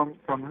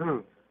 From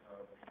who?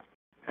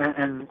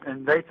 And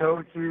they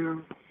told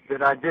you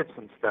that I did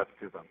some stuff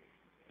to them.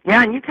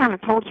 Yeah, and you kind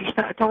of told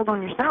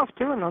on yourself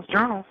too in those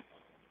journals.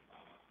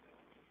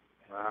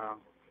 Wow.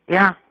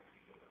 Yeah.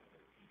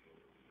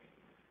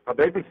 I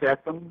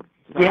babysat them.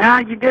 Yeah,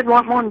 you did a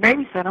lot more than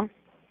babysit them.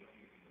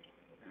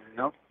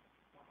 Nope.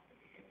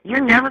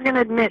 You're never going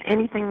to admit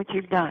anything that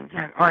you've done,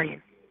 are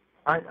you?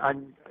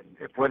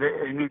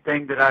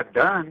 Anything that I've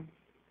done,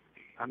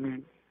 I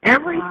mean...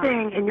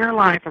 Everything in your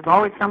life is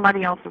always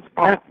somebody else's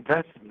fault.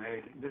 That's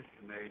amazing. This is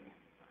amazing.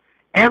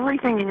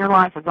 Everything in your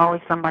life is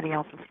always somebody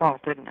else's fault,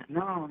 isn't it?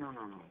 No.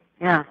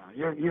 Yeah.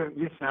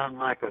 You sound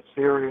like a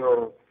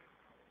serial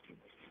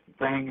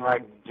thing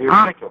like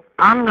Jerry Mitchell.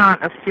 I'm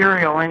not a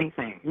serial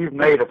anything. You've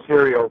made a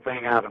serial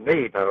thing out of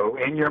me, though,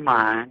 in your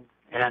mind,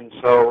 and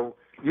so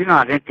you're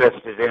not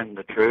interested in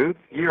the truth.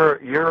 You're.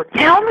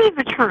 Tell me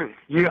the truth.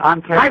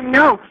 I'm telling.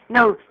 No.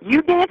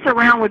 You dance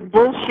around with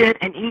bullshit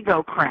and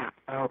ego crap.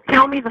 Okay.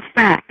 Tell me the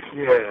facts.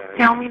 Yeah.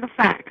 Tell me the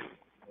facts.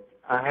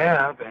 I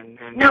have, and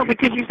no,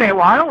 because you say,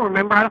 well, I don't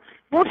remember.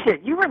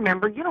 Bullshit. You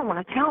remember. You don't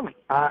want to tell me.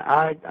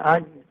 I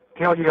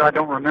tell you I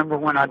don't remember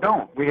when I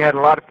don't. We had a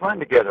lot of fun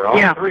together,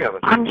 all three of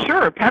us. I'm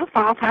sure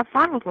pedophiles have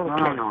fun with little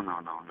kids.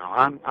 No.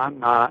 I'm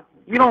not.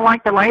 You don't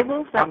like the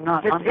labels? I'm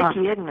not. It's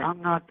icky, isn't it?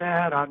 I'm not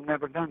that. I've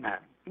never done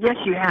that. Yes,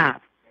 you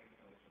have.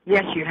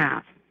 Yes, you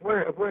have.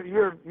 Where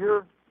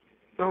you're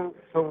so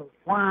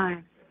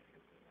why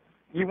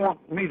you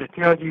want me to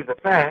tell you the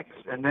facts,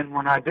 and then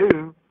when I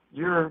do,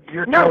 you're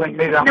telling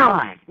me that I'm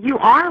lying? You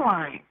are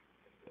lying,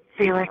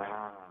 Felix.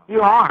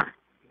 You are.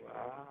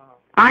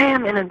 I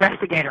am an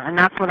investigator, and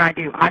that's what I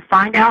do. I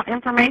find out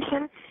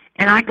information,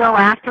 and I go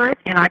after it,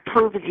 and I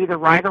prove it either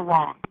right or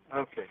wrong.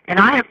 Okay. And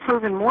I have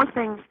proven more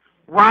things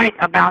right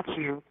about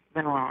you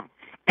than wrong.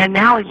 And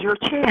now is your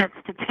chance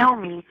to tell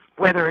me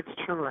whether it's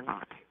true or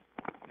not.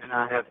 And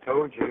I have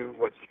told you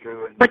what's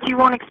true. But you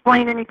won't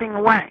explain anything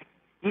away.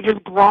 You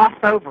just gloss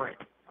over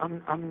it.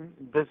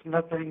 There's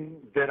nothing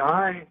that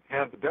I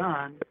have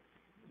done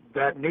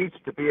that needs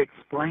to be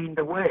explained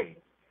away.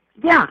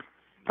 Yeah.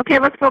 Okay,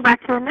 let's go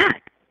back to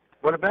Annette.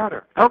 What about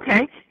her?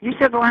 Okay, you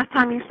said the last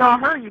time you saw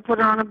her, you put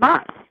her on a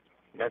bus.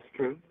 That's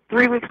true.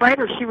 3 weeks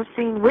later, she was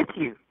seen with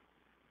you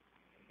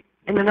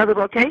in another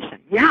location.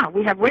 Yeah,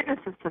 we have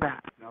witnesses to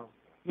that. No.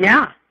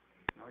 Yeah.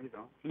 No, you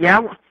don't.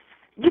 Yeah.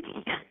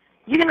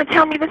 You going to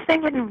tell me this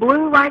thing isn't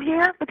blue right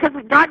here? Because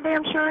it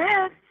goddamn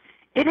sure is.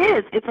 It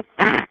is. It's a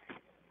fact.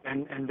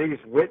 And these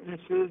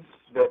witnesses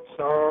that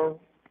saw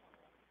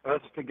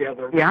us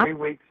together 3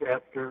 weeks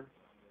after...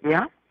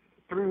 Yeah?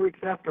 3 weeks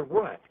after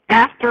what?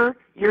 After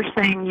you're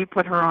saying you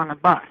put her on a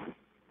bus.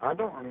 I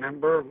don't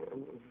remember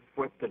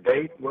what the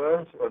date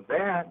was of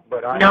that,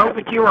 but I... No,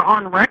 but you were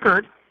on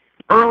record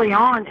early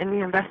on in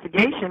the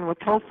investigation with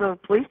Tulsa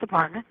Police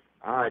Department.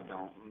 I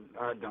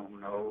don't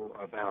know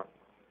about...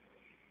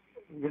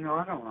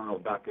 I don't know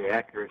about the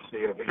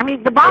accuracy of it. I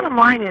mean, the bottom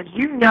line is,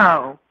 you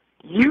know,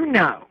 you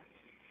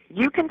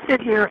can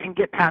sit here and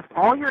get past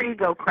all your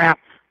ego crap,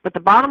 but the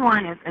bottom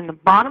line is, in the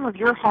bottom of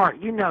your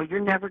heart, you know you're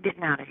never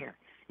getting out of here.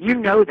 You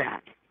know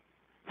that.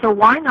 So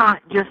why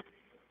not just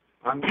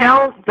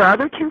tell the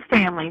other two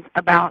families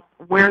about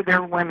where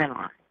their women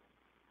are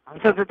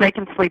so that they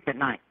can sleep at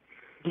night?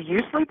 Do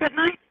you sleep at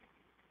night?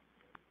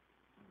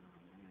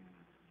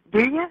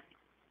 Do you?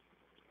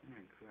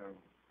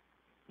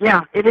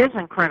 Yeah, it is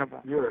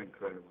incredible. You're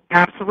incredible.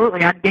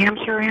 Absolutely. I damn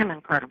sure am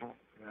incredible.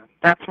 Yeah.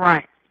 That's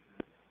right.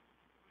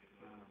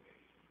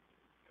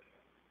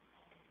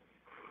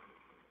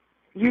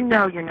 You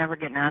know you're never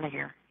getting out of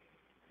here.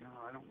 No,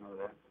 I don't know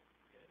that.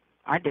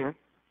 I do.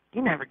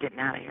 You're never getting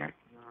out of here.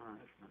 No,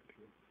 that's not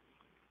true.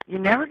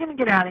 You're never going to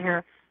get out of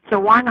here, so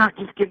why not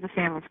just give the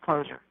families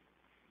closure?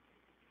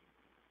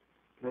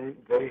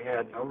 They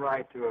had no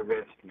right to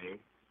arrest me.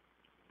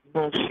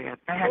 Bullshit.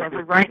 They had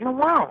every right in the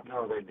world.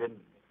 No, they didn't.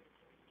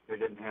 They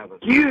didn't have a...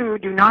 You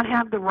do not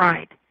have the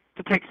right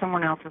to take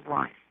someone else's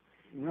life.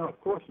 No, of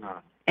course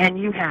not. And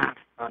you have.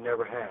 I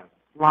never have.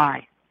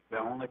 Lie. The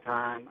only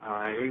time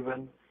I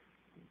even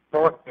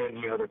thought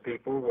any other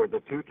people were the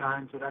 2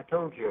 times that I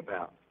told you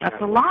about.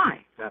 That's a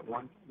lie. That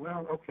one?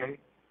 Well, okay.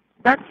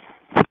 That's...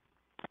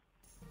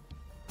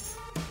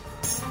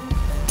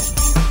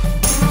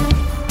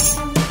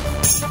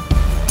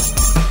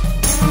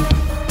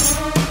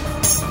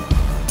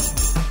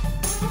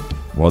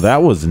 Well,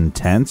 that was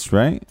intense,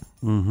 right?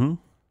 Mm-hmm.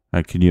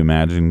 Could you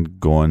imagine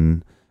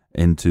going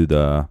into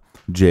the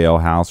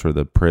jailhouse or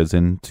the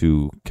prison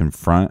to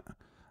confront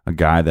a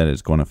guy that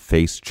is going to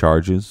face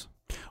charges?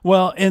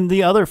 Well, and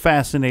the other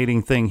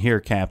fascinating thing here,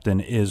 Captain,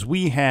 is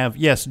we have,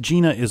 yes,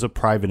 Gina is a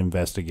private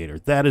investigator.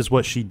 That is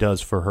what she does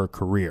for her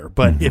career.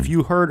 But if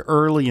you heard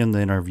early in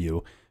the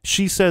interview,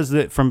 she says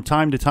that from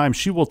time to time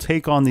she will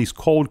take on these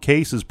cold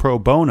cases pro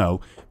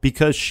bono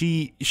because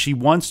she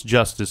wants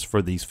justice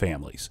for these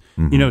families.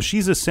 You know,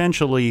 she's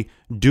essentially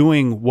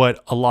doing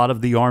what a lot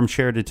of the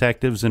armchair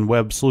detectives and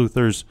web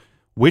sleuthers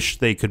wish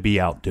they could be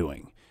out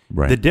doing.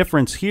 Right. The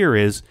difference here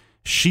is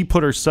she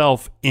put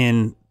herself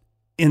in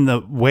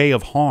the way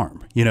of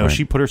harm. You know,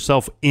 she put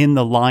herself in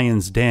the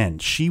lion's den.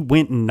 She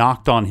went and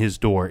knocked on his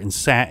door and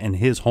sat in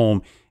his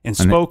home and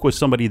spoke with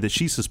somebody that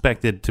she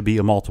suspected to be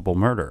a multiple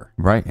murderer.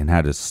 Right, and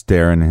had to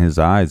stare in his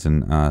eyes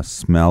and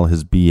smell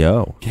his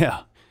BO.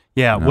 Yeah.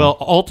 Yeah, You know? well,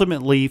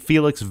 ultimately,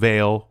 Felix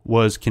Vale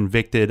was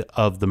convicted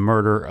of the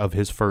murder of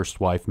his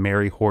first wife,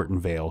 Mary Horton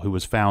Vale, who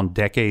was found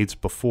decades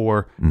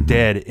before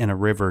dead in a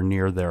river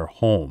near their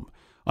home.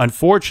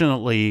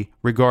 Unfortunately,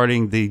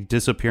 regarding the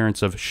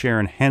disappearance of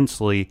Sharon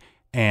Hensley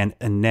and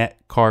Annette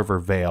Carver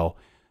Vale,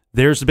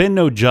 there's been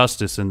no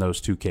justice in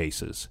those two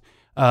cases.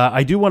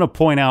 I do want to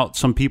point out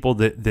some people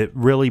that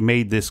really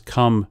made this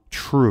come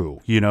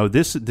true. You know,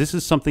 this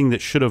is something that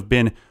should have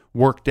been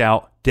worked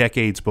out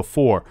decades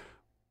before.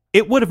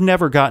 It would have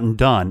never gotten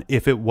done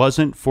if it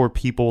wasn't for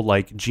people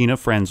like Gina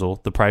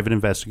Frenzel, the private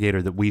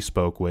investigator that we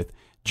spoke with,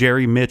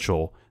 Jerry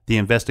Mitchell, the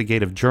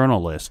investigative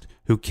journalist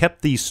who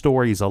kept these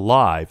stories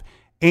alive,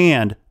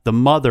 and the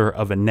mother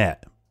of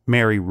Annette,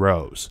 Mary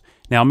Rose.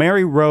 Now,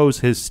 Mary Rose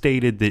has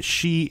stated that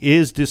she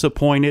is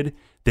disappointed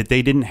that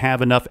they didn't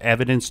have enough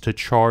evidence to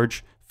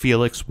charge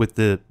Felix with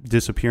the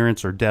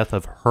disappearance or death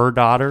of her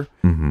daughter.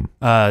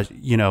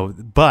 You know,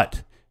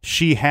 but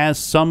she has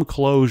some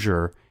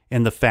closure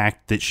in the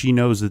fact that she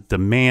knows that the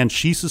man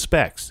she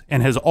suspects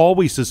and has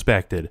always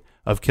suspected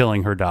of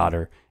killing her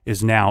daughter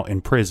is now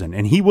in prison,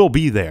 and he will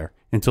be there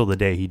until the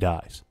day he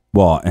dies.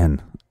 Well,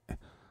 and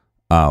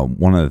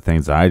one of the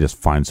things that I just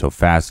find so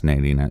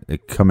fascinating,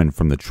 coming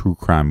from the true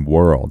crime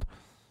world,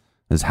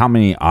 is how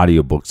many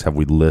audiobooks have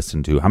we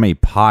listened to? How many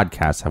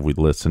podcasts have we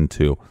listened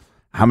to?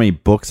 How many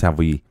books have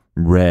we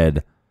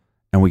read?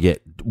 And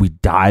we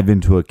dive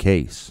into a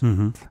case,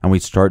 and we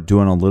start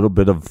doing a little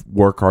bit of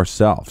work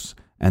ourselves.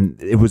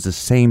 And it was the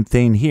same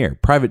thing here.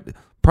 Private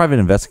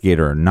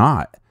investigator or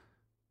not,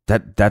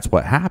 that's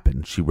what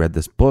happened. She read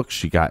this book,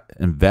 she got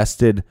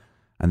invested,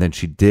 and then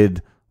she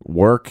did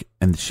work,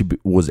 and she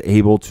was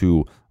able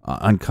to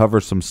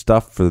uncover some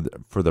stuff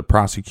for the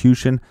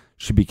prosecution.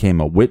 She became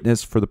a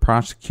witness for the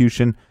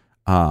prosecution.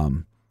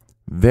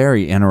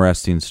 Very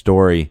interesting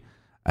story.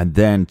 And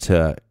then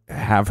to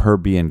have her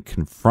being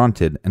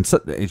confronted, and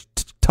a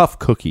tough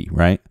cookie,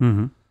 right?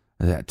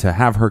 To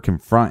have her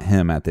confront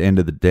him at the end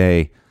of the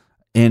day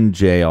in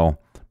jail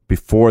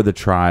before the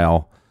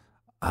trial.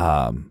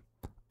 I'm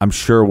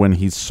sure when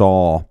he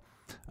saw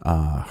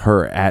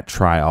her at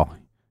trial,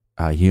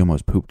 he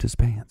almost pooped his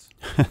pants.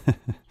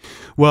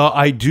 Well,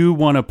 I do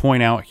want to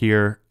point out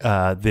here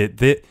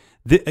that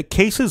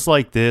cases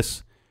like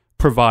this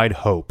provide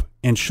hope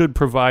and should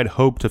provide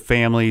hope to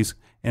families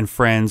and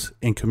friends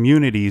and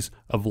communities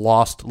of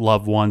lost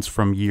loved ones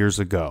from years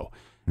ago.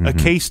 A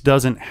case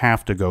doesn't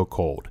have to go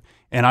cold.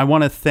 And I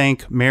want to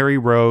thank Mary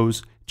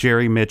Rose,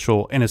 Jerry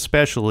Mitchell, and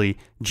especially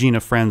Gina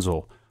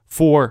Frenzel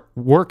for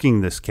working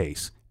this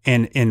case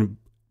and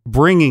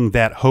bringing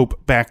that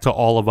hope back to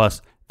all of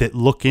us that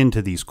look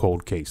into these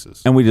cold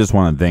cases. And we just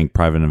want to thank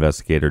private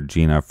investigator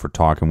Gina for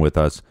talking with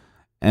us.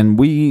 And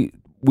we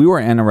were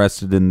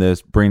interested in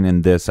this,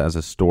 bringing this as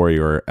a story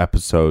or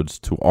episodes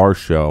to our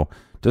show,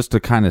 just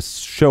to kind of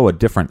show a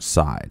different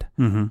side.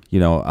 You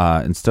know,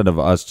 instead of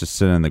us just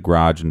sitting in the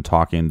garage and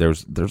talking,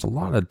 there's a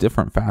lot of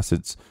different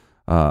facets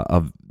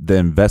of the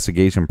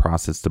investigation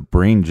process to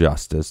bring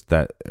justice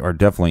that are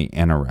definitely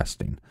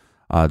interesting.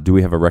 Do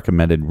we have a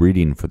recommended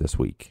reading for this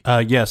week?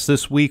 Yes,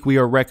 this week we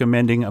are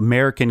recommending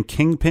American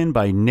Kingpin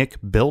by Nick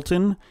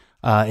Bilton.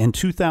 In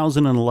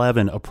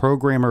 2011, a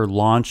programmer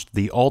launched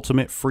the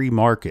ultimate free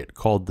market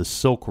called the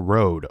Silk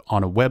Road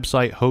on a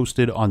website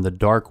hosted on the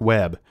dark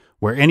web,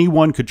 where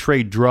anyone could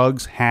trade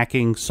drugs,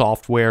 hacking,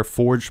 software,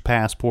 forged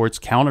passports,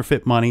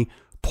 counterfeit money,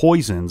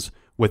 poisons,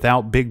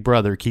 without Big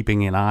Brother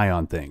keeping an eye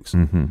on things.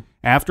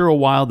 After a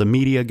while, the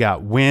media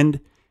got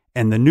wind,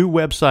 and the new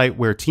website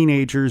where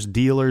teenagers,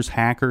 dealers,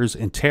 hackers,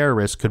 and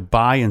terrorists could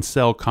buy and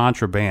sell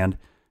contraband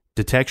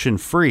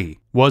detection-free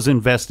was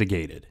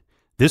investigated.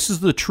 This is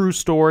the true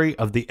story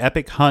of the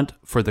epic hunt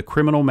for the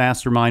criminal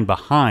mastermind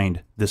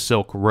behind the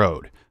Silk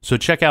Road. So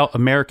check out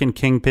American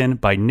Kingpin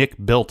by Nick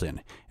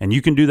Bilton. And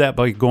you can do that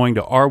by going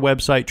to our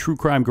website,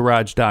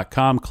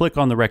 truecrimegarage.com. Click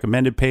on the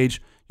recommended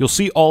page. You'll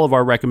see all of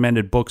our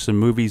recommended books and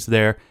movies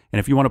there.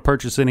 And if you want to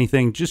purchase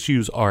anything, just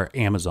use our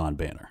Amazon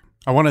banner.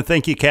 I want to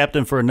thank you,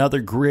 Captain, for another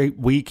great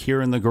week here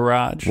in the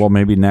garage. Well,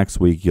 maybe next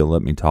week you'll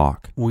let me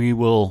talk.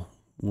 We'll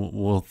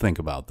think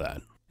about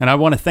that. And I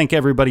want to thank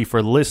everybody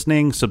for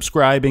listening,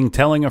 subscribing,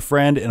 telling a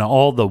friend, and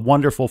all the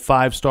wonderful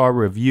 5-star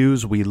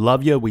reviews. We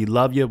love you. We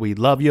love you. We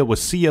love you. We'll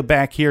see you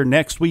back here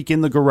next week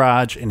in the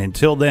garage. And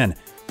until then,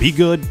 be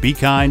good, be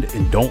kind,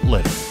 and don't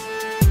litter.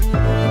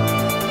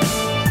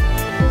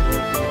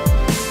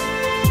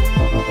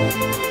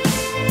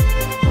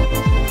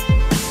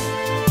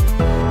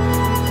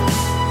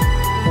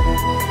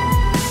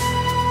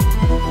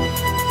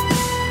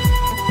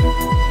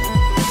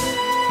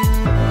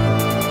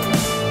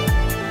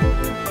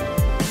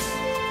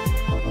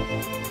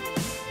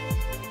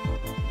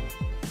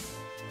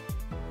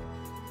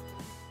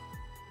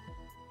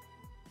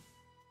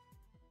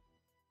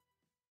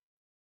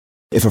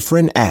 If a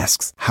friend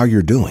asks how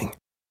you're doing,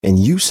 and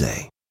you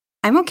say,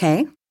 I'm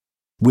okay.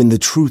 When the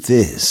truth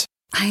is,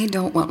 I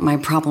don't want my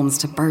problems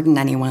to burden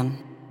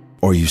anyone.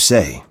 Or you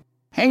say,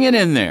 hang it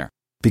in there.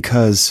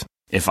 Because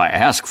if I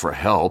ask for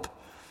help,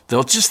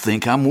 they'll just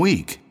think I'm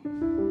weak.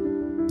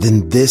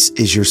 Then this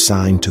is your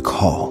sign to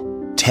call,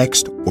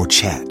 text, or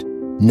chat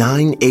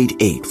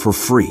 988 for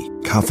free,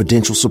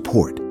 confidential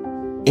support.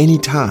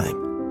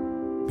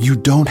 Anytime. You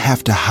don't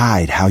have to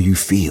hide how you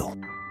feel.